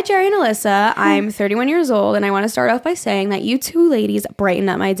 Hi, Jerry and Alyssa. I'm 31 years old, and I want to start off by saying that you two ladies brighten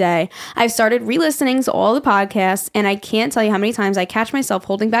up my day. I've started re-listening to all the podcasts, and I can't tell you how many times I catch myself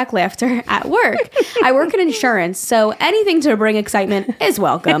holding back laughter at work. I work in insurance, so anything to bring excitement is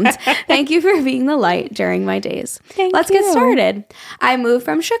welcomed. Thank you for being the light during my days. Let's get started. I moved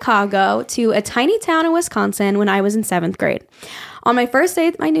from Chicago to a tiny town in Wisconsin when I was in 7th grade. On my first day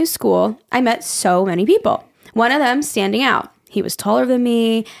at my new school, I met so many people. One of them standing out. He was taller than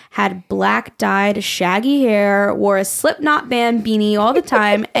me, had black dyed shaggy hair, wore a Slipknot band beanie all the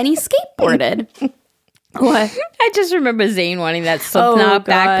time, and he skateboarded. What? I just remember Zane wanting that Slipknot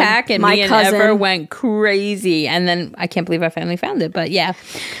backpack, and me and Ever went crazy. And then I can't believe I finally found it, but yeah.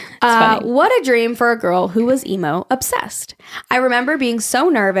 What a dream for a girl who was emo obsessed. I remember being so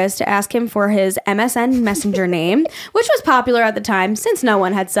nervous to ask him for his MSN Messenger name, which was popular at the time since no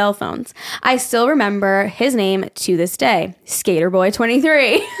one had cell phones. I still remember his name to this day, Skaterboy23.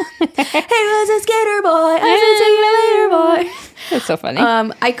 Hey, was a skater boy. I should see you later, boy. That's so funny.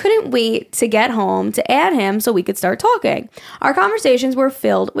 I couldn't wait to get home to add him so we could start talking. Our conversations were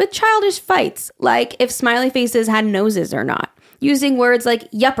filled with childish fights, like if smiley faces had noses or not, using words like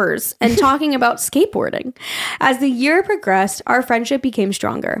yuppers and talking about skateboarding. As the year progressed, our friendship became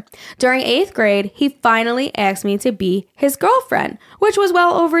stronger. During 8th grade, he finally asked me to be his girlfriend, which was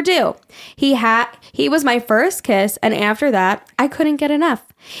well overdue. He was my first kiss, and after that, I couldn't get enough.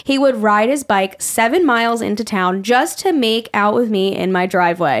 He would ride his bike 7 miles into town just to make out with me in my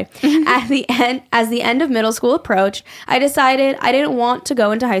driveway. As the end of middle school approached, I decided I didn't want to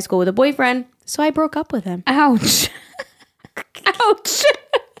go into high school with a boyfriend, so I broke up with him. Ouch. Ouch.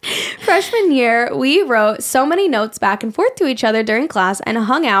 Freshman year, we wrote so many notes back and forth to each other during class and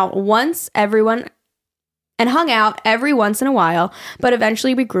hung out every once in a while, but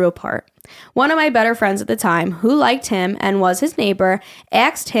eventually we grew apart. One of my better friends at the time, who liked him and was his neighbor,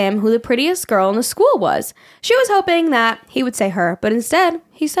 asked him who the prettiest girl in the school was. She was hoping that he would say her, but instead,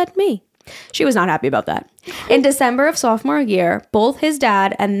 he said me. She was not happy about that. In December of sophomore year, both his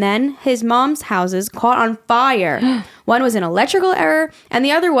dad and then his mom's houses caught on fire. One was an electrical error, and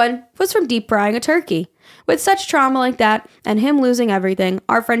the other one was from deep frying a turkey. With such trauma like that, and him losing everything,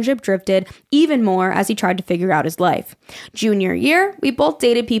 our friendship drifted even more as he tried to figure out his life. Junior year, we both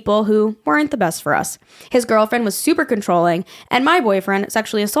dated people who weren't the best for us. His girlfriend was super controlling, and my boyfriend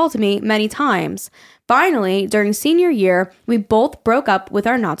sexually assaulted me many times. Finally, during senior year, we both broke up with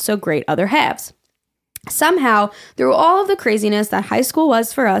our not-so-great other halves. Somehow, through all of the craziness that high school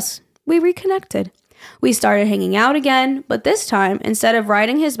was for us, we reconnected. We started hanging out again, but this time, instead of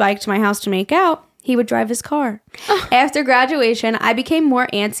riding his bike to my house to make out, he would drive his car. After graduation, I became more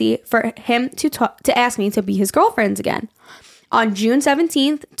antsy for him to ask me to be his girlfriend again. On June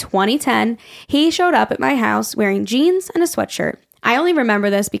 17th, 2010, he showed up at my house wearing jeans and a sweatshirt. I only remember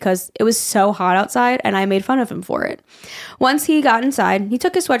this because it was so hot outside and I made fun of him for it. Once he got inside, he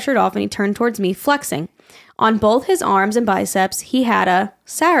took his sweatshirt off and he turned towards me, flexing. On both his arms and biceps, he had a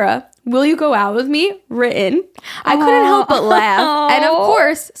 "Sarah, will you go out with me?" written. I couldn't help but laugh and, of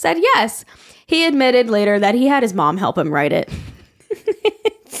course, said yes. He admitted later that he had his mom help him write it.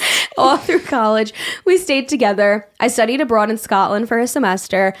 All through college, we stayed together. I studied abroad in Scotland for a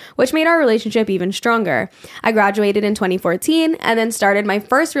semester, which made our relationship even stronger. I graduated in 2014 and then started my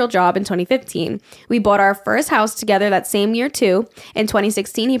first real job in 2015. We bought our first house together that same year too. In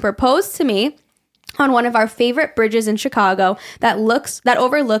 2016, he proposed to me on one of our favorite bridges in Chicago that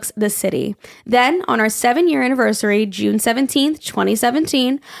overlooks the city. Then, on our 7-year anniversary, June 17th,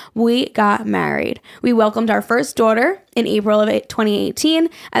 2017, we got married. We welcomed our first daughter in April of 2018,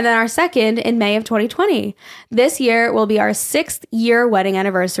 and then our second in May of 2020. This year will be our 6th year wedding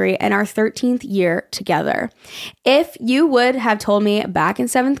anniversary and our 13th year together. If you would have told me back in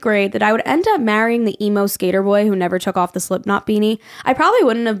 7th grade that I would end up marrying the emo skater boy who never took off the Slipknot beanie, I probably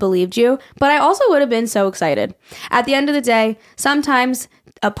wouldn't have believed you, but I also would have been so excited. At the end of the day, sometimes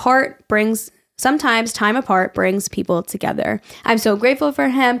time apart brings people together. I'm so grateful for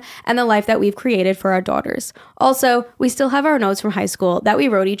him and the life that we've created for our daughters. Also, we still have our notes from high school that we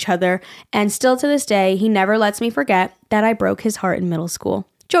wrote each other, and still to this day, he never lets me forget that I broke his heart in middle school.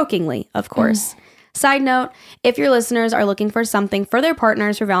 Jokingly, of course. Side note, if your listeners are looking for something for their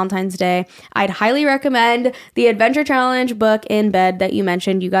partners for Valentine's Day, I'd highly recommend the Adventure Challenge book In Bed that you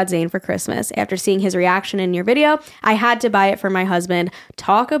mentioned you got Zane for Christmas. After seeing his reaction in your video, I had to buy it for my husband.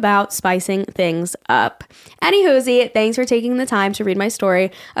 Talk about spicing things up. Anywhoosie, thanks for taking the time to read my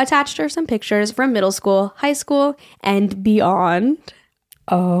story. Attached are some pictures from middle school, high school, and beyond.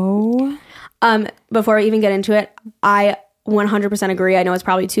 Oh. Before I even get into it, I 100% agree. I know it's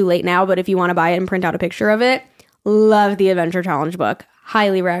probably too late now, but if you want to buy it and print out a picture of it, love the Adventure Challenge book.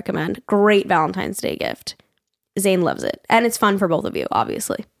 Highly recommend. Great Valentine's Day gift. Zane loves it. And it's fun for both of you,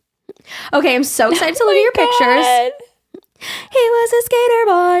 obviously. Okay, I'm so excited to look at your pictures. He was a skater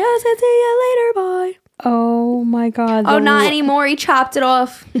boy. I said, see you later, boy. Oh my God. Oh, not anymore. He chopped it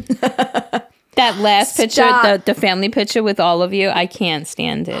off. That last picture, the family picture with all of you, I can't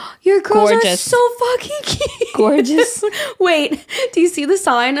stand it. Your girls are so fucking cute. Gorgeous. Wait, do you see the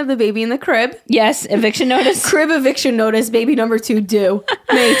sign of the baby in the crib? Yes, eviction notice. Crib eviction notice, baby number 2 due.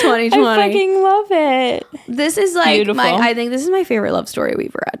 May 2020. I fucking love it. This is like Beautiful. I think this is my favorite love story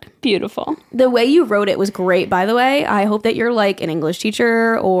we've read. Beautiful. The way you wrote it was great, by the way. I hope that you're like an English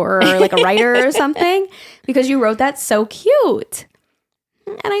teacher or like a writer or something, because you wrote that so cute.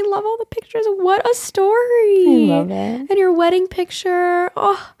 And I love all the pictures. What a story. I love it. And your wedding picture.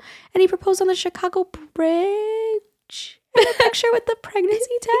 Oh, and he proposed on the Chicago Bridge. And a picture with the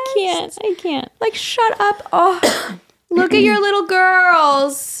pregnancy test. I can't. Like, shut up. Oh, look at your little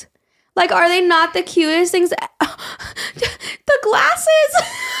girls. Like, are they not the cutest things? The glasses.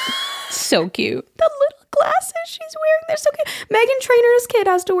 So cute. The little glasses she's wearing, they're so cute. Meghan Trainor's kid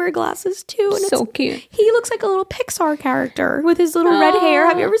has to wear glasses too, and so cute. He looks like a little Pixar character with his little red hair.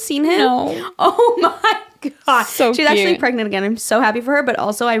 Have you ever seen him? No. Oh my god, so she's actually pregnant again. I'm so happy for her, but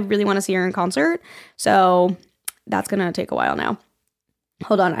also I really want to see her in concert, so that's gonna take a while now.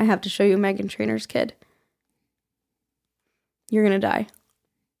 Hold on, I have to show you Meghan Trainor's kid. You're gonna die.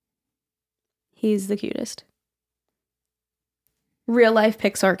 He's the cutest. Real life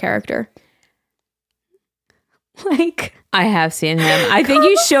Pixar character. Like, I have seen him. I think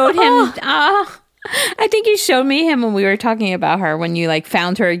you showed him. I think you showed me him when we were talking about her, when you like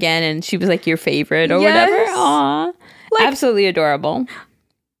found her again and she was like your favorite or whatever. Aw, like, absolutely adorable.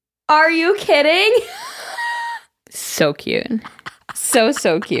 Are you kidding? So cute.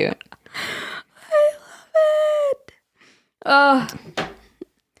 So cute. I love it. Oh,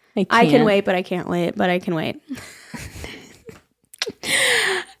 I can wait, but I can't wait. But I can wait.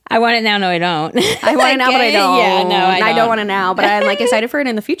 I want it now. No, I don't. I want it now, but I don't. Yeah, no, I don't want it now, but I'm like excited for it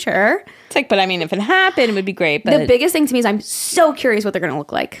in the future. It's like, but I mean, if it happened, it would be great. But the biggest thing to me is I'm so curious what they're going to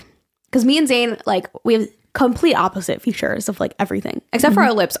look like. Because me and Zane, like, we have complete opposite features of like everything. Except for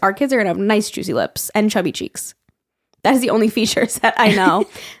our lips. Our kids are going to have nice, juicy lips and chubby cheeks. That is the only features that I know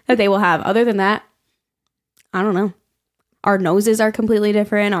that they will have. Other than that, I don't know. Our noses are completely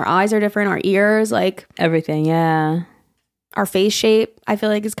different. Our eyes are different. Our ears, like everything, yeah. Our face shape, I feel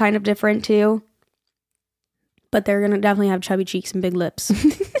like, is kind of different too. But they're going to definitely have chubby cheeks and big lips.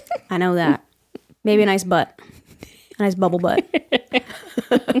 I know that. Maybe a nice butt. A nice bubble butt.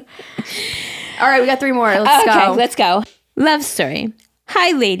 All right, we got 3 more. Let's go. Love story.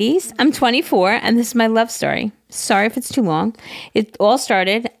 Hi, ladies. I'm 24, and this is my love story. Sorry if it's too long. It all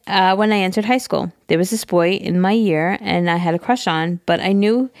started when I entered high school. There was this boy in my year, and I had a crush on, but I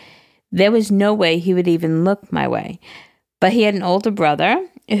knew there was no way he would even look my way. But he had an older brother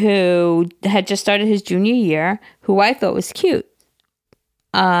who had just started his junior year, who I thought was cute.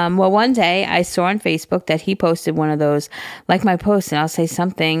 Well, one day I saw on Facebook that he posted one of those, like my post, and I'll say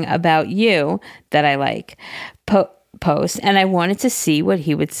something about you that I like, post, and I wanted to see what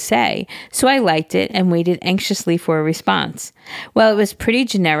he would say. So I liked it and waited anxiously for a response. Well, it was a pretty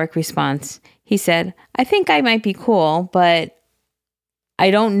generic response. He said, I think I might be cool, but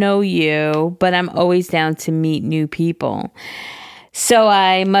I don't know you, but I'm always down to meet new people. So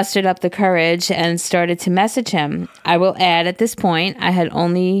I mustered up the courage and started to message him. I will add, at this point, I had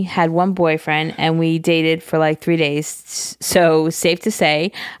only had one boyfriend and we dated for like 3 days. So safe to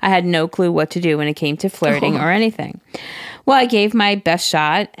say, I had no clue what to do when it came to flirting or anything. Well, I gave my best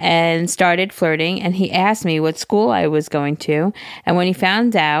shot and started flirting, and he asked me what school I was going to. And when he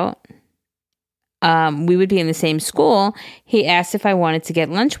found out we would be in the same school, he asked if I wanted to get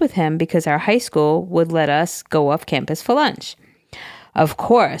lunch with him because our high school would let us go off campus for lunch. Of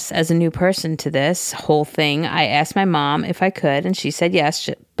course, as a new person to this whole thing, I asked my mom if I could, and she said yes,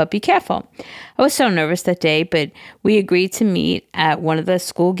 but be careful. I was so nervous that day, but we agreed to meet at one of the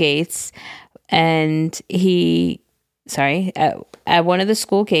school gates, and at one of the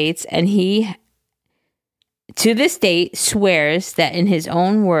school gates, and he, to this date, swears that in his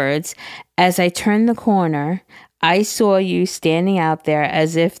own words, as I turned the corner, I saw you standing out there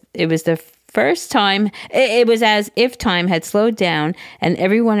as if it was the first time. It was as if time had slowed down and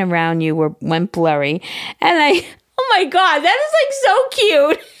everyone around you went blurry. And oh my God, that is like so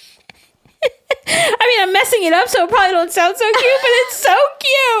cute. I mean, I'm messing it up, so it probably don't sound so cute, but it's so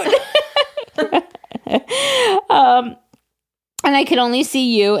cute. And I could only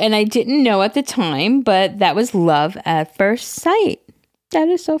see you, and I didn't know at the time, but that was love at first sight. That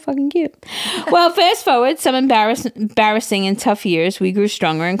is so fucking cute. Well, fast forward some embarrassing and tough years, we grew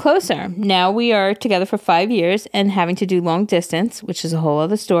stronger and closer. Now we are together for 5 years and having to do long distance, which is a whole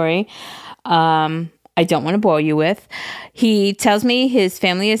other story. I don't want to bore you with. He tells me his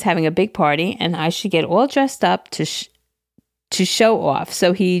family is having a big party and I should get all dressed up to show off.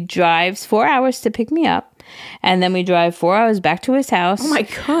 So he drives 4 hours to pick me up. And then we drive 4 hours back to his house. Oh my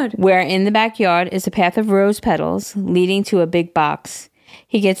God. Where in the backyard is a path of rose petals leading to a big box.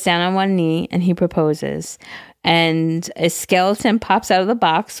 He gets down on one knee and he proposes. And a skeleton pops out of the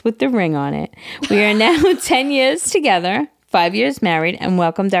box with the ring on it. We are now 10 years together, 5 years married, and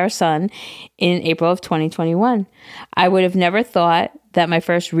welcomed our son in April of 2021. I would have never thought that my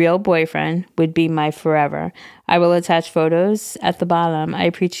first real boyfriend would be my forever. I will attach photos at the bottom. I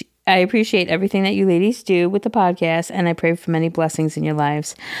appreciate everything that you ladies do with the podcast, and I pray for many blessings in your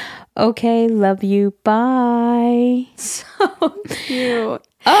lives. Okay, love you. Bye. So cute.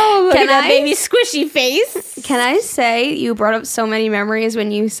 Oh, look at that baby squishy face. Can I say you brought up so many memories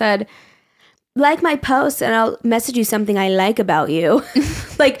when you said, like my post and I'll message you something I like about you.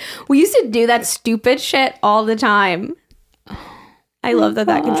 Like, we used to do that stupid shit all the time. I love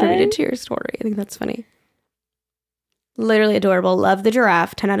that contributed to your story. I think that's funny. Literally adorable. Love the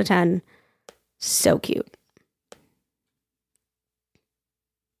giraffe. 10 out of 10. So cute.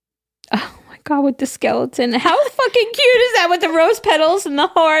 Oh my God, with the skeleton. How fucking cute is that with the rose petals and the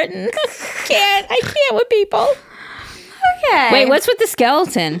heart? And I can't with people. Okay. Wait, what's with the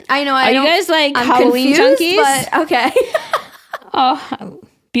skeleton? I know. Are you guys like I'm Halloween confused, junkies? but okay. Oh,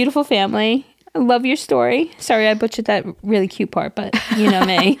 beautiful family. I love your story. Sorry, I butchered that really cute part, but you know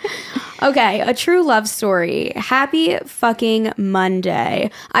me. Okay, a true love story. Happy fucking Monday.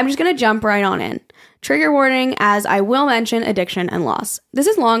 I'm just going to jump right on in. Trigger warning, as I will mention addiction and loss. This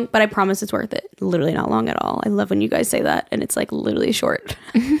is long, but I promise it's worth it. Literally not long at all. I love when you guys say that, and it's like literally short.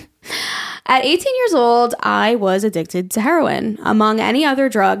 At 18 years old, I was addicted to heroin, among any other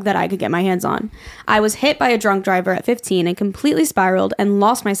drug that I could get my hands on. I was hit by a drunk driver at 15 and completely spiraled and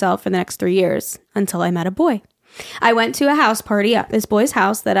lost myself for the next 3 years until I met a boy. I went to a house party at this boy's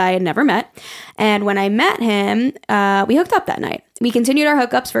house that I had never met, and when I met him, we hooked up that night. We continued our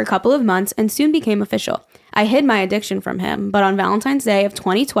hookups for a couple of months and soon became official. I hid my addiction from him, but on Valentine's Day of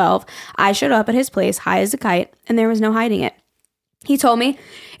 2012, I showed up at his place high as a kite, and there was no hiding it. He told me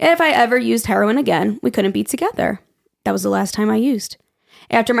if I ever used heroin again, we couldn't be together. That was the last time I used.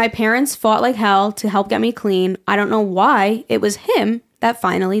 After my parents fought like hell to help get me clean, I don't know why, it was him that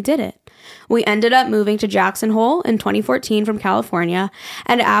finally did it. We ended up moving to Jackson Hole in 2014 from California,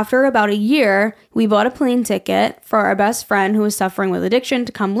 and after about a year, we bought a plane ticket for our best friend who was suffering with addiction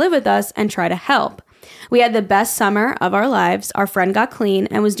to come live with us and try to help. We had the best summer of our lives. Our friend got clean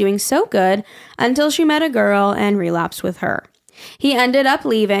and was doing so good until she met a girl and relapsed with her. He ended up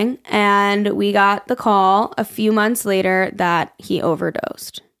leaving, and we got the call a few months later that he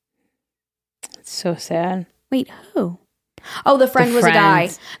overdosed. It's so sad. Wait, who? Oh, the friend was a guy.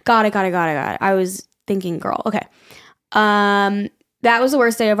 Got it. I was thinking girl. Okay. That was the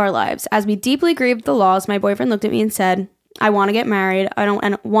worst day of our lives. As we deeply grieved the loss, my boyfriend looked at me and said, I want to get married. I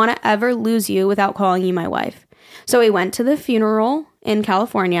don't want to ever lose you without calling you my wife. So we went to the funeral in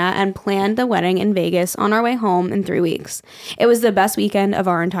California and planned the wedding in Vegas on our way home in 3 weeks. It was the best weekend of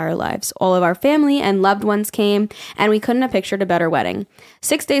our entire lives. All of our family and loved ones came, and we couldn't have pictured a better wedding.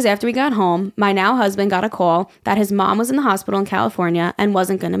 6 days after we got home, my now husband got a call that his mom was in the hospital in California and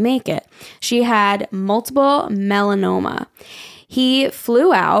wasn't going to make it. She had multiple melanoma. He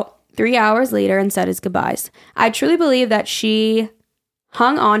flew out 3 hours later and said his goodbyes. I truly believe that she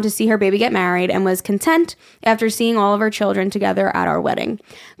hung on to see her baby get married and was content after seeing all of her children together at our wedding.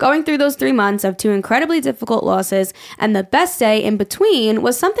 Going through those 3 months of 2 incredibly difficult losses and the best day in between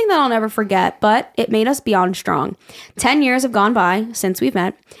was something that I'll never forget, but it made us beyond strong. 10 years have gone by since we've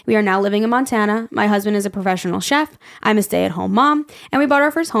met. We are now living in Montana. My husband is a professional chef. I'm a stay-at-home mom, and we bought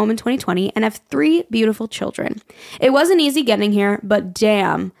our first home in 2020 and have 3 beautiful children. It wasn't easy getting here, but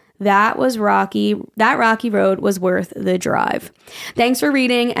damn, that rocky road was worth the drive. Thanks for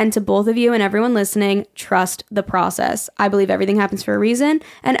reading, and to both of you and everyone listening, trust the process. I believe everything happens for a reason,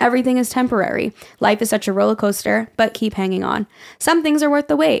 and everything is temporary. Life is such a roller coaster, but keep hanging on. Some things are worth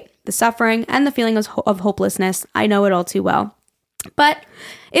the wait, the suffering, and the feeling of hopelessness. I know it all too well. But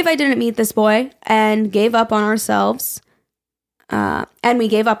if I didn't meet this boy and gave up on ourselves, we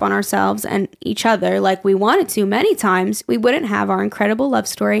gave up on ourselves and each other like we wanted to many times, we wouldn't have our incredible love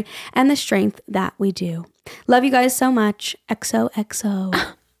story and the strength that we do. Love you guys so much. XOXO.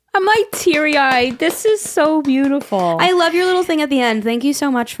 I'm like teary-eyed. This is so beautiful. I love your little thing at the end. Thank you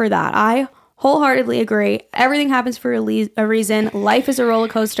so much for that. I wholeheartedly agree. Everything happens for a reason. Life is a roller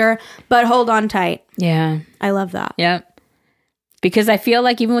coaster, but hold on tight. Yeah. I love that. Yep. Because I feel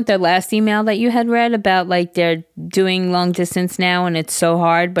like even with their last email that you had read about like they're doing long distance now and it's so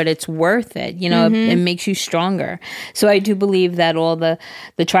hard, but it's worth it. You know, it makes you stronger. So I do believe that all the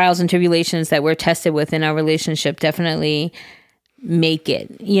trials and tribulations that we're tested with in our relationship definitely make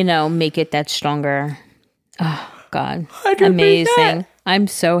it that stronger. Oh, God. 100%. Amazing. I'm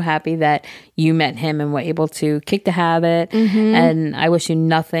so happy that you met him and were able to kick the habit. And I wish you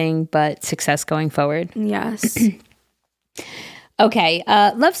nothing but success going forward. Yes. Okay,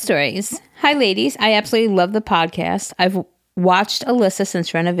 love stories. Hi, ladies. I absolutely love the podcast. I've watched Alyssa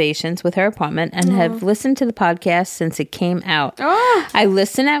since renovations with her apartment and have listened to the podcast since it came out. I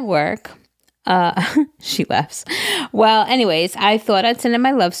listen at work. She laughs. Well, anyways, I thought I'd send in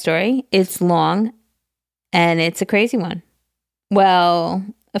my love story. It's long and it's a crazy one. Well,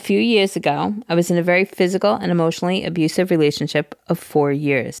 a few years ago, I was in a very physical and emotionally abusive relationship of 4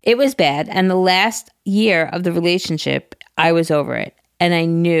 years. It was bad, and the last year of the relationship, I was over it, and I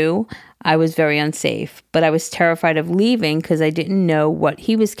knew I was very unsafe, but I was terrified of leaving because I didn't know what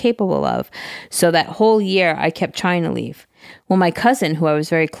he was capable of. So that whole year, I kept trying to leave. Well, my cousin, who I was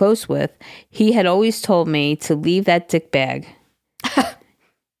very close with, he had always told me to leave that dick bag.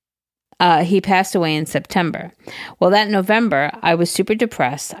 He passed away in September. Well, that November, I was super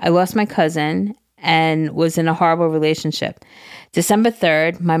depressed. I lost my cousin and was in a horrible relationship. December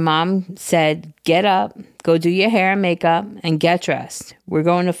 3rd, my mom said, get up, go do your hair and makeup, and get dressed. We're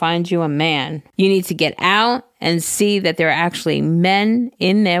going to find you a man. You need to get out and see that there are actually men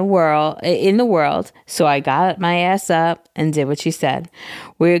in the world. So I got my ass up and did what she said.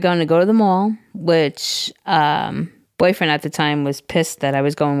 We were going to go to the mall, which boyfriend at the time was pissed that I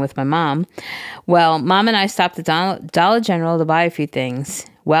was going with my mom. Well, Mom and I stopped at Dollar General to buy a few things.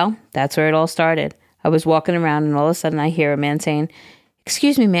 Well, that's where it all started. I was walking around and all of a sudden I hear a man saying,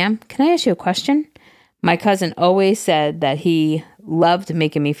 Excuse me, ma'am, can I ask you a question? My cousin always said that he loved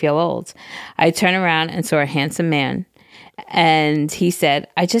making me feel old. I turned around and saw a handsome man, and he said,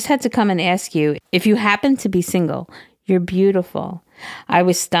 I just had to come and ask you if you happen to be single. You're beautiful. I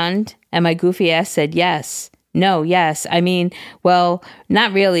was stunned, and my goofy ass said, yes. No, yes. I mean, well,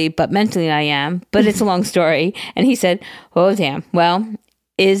 not really, but mentally I am, but it's a long story. And he said, oh, damn. Well,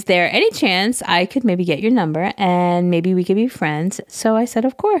 is there any chance I could maybe get your number and maybe we could be friends? So I said,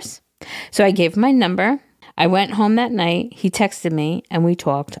 of course. So I gave him my number. I went home that night. He texted me and we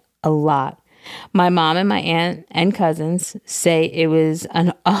talked a lot. My mom and my aunt and cousins say it was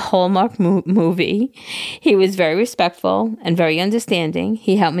a Hallmark movie. He was very respectful and very understanding.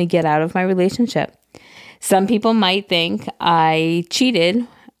 He helped me get out of my relationship. Some people might think I cheated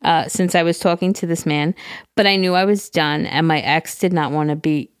since I was talking to this man, but I knew I was done and my ex didn't want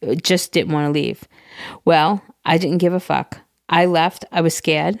to leave. Well, I didn't give a fuck. I left. I was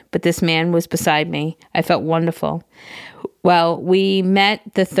scared, but this man was beside me. I felt wonderful. Well, we met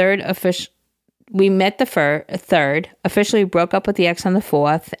the third, officially broke up with the ex on the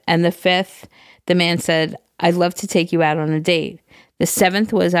 4th, and the 5th, the man said, I'd love to take you out on a date. The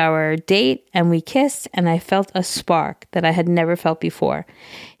 7th was our date, and we kissed, and I felt a spark that I had never felt before.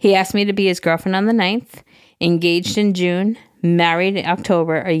 He asked me to be his girlfriend on the 9th, engaged in June, married in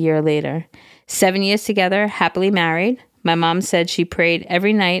October a year later. 7 years together, happily married. My mom said she prayed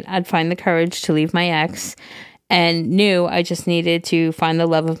every night I'd find the courage to leave my ex and knew I just needed to find the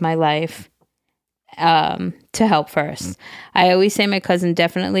love of my life to help first. I always say my cousin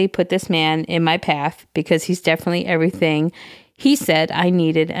definitely put this man in my path because he's definitely everything he said I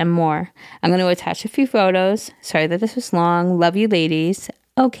needed and more. I'm going to attach a few photos. Sorry that this was long. Love you, ladies.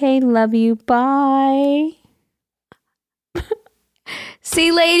 Okay, love you. Bye.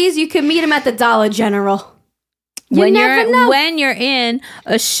 See, ladies, you can meet him at the Dollar General. When you're in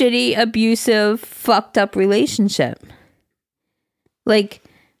a shitty, abusive, fucked up relationship. Like,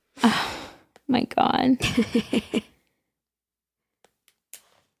 oh my God.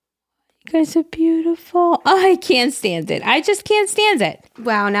 You guys are beautiful. Oh, I can't stand it. I just can't stand it.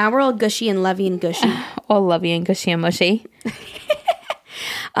 Wow, now we're all gushy and lovey and gushy. All lovey and gushy and mushy.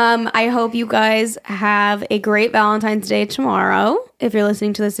 I hope you guys have a great Valentine's Day tomorrow. If you're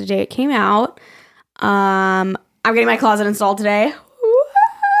listening to this the day it came out. I'm getting my closet installed today.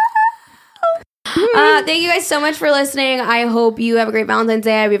 Thank you guys so much for listening. I hope you have a great Valentine's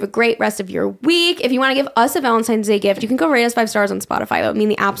Day. I hope you have a great rest of your week. If you want to give us a Valentine's Day gift, you can go rate us 5 stars on Spotify. That would mean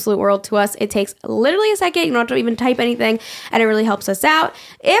the absolute world to us. It takes literally a second. You don't have to even type anything, and it really helps us out.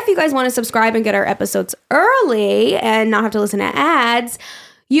 If you guys want to subscribe and get our episodes early and not have to listen to ads,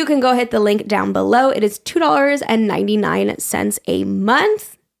 you can go hit the link down below. It is $2.99 a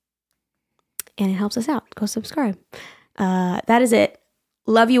month. And it helps us out. Go subscribe. That is it.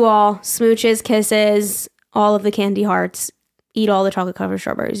 Love you all. Smooches, kisses, all of the candy hearts. Eat all the chocolate covered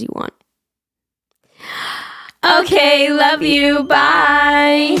strawberries you want. Okay, love you.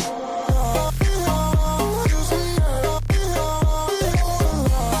 Bye.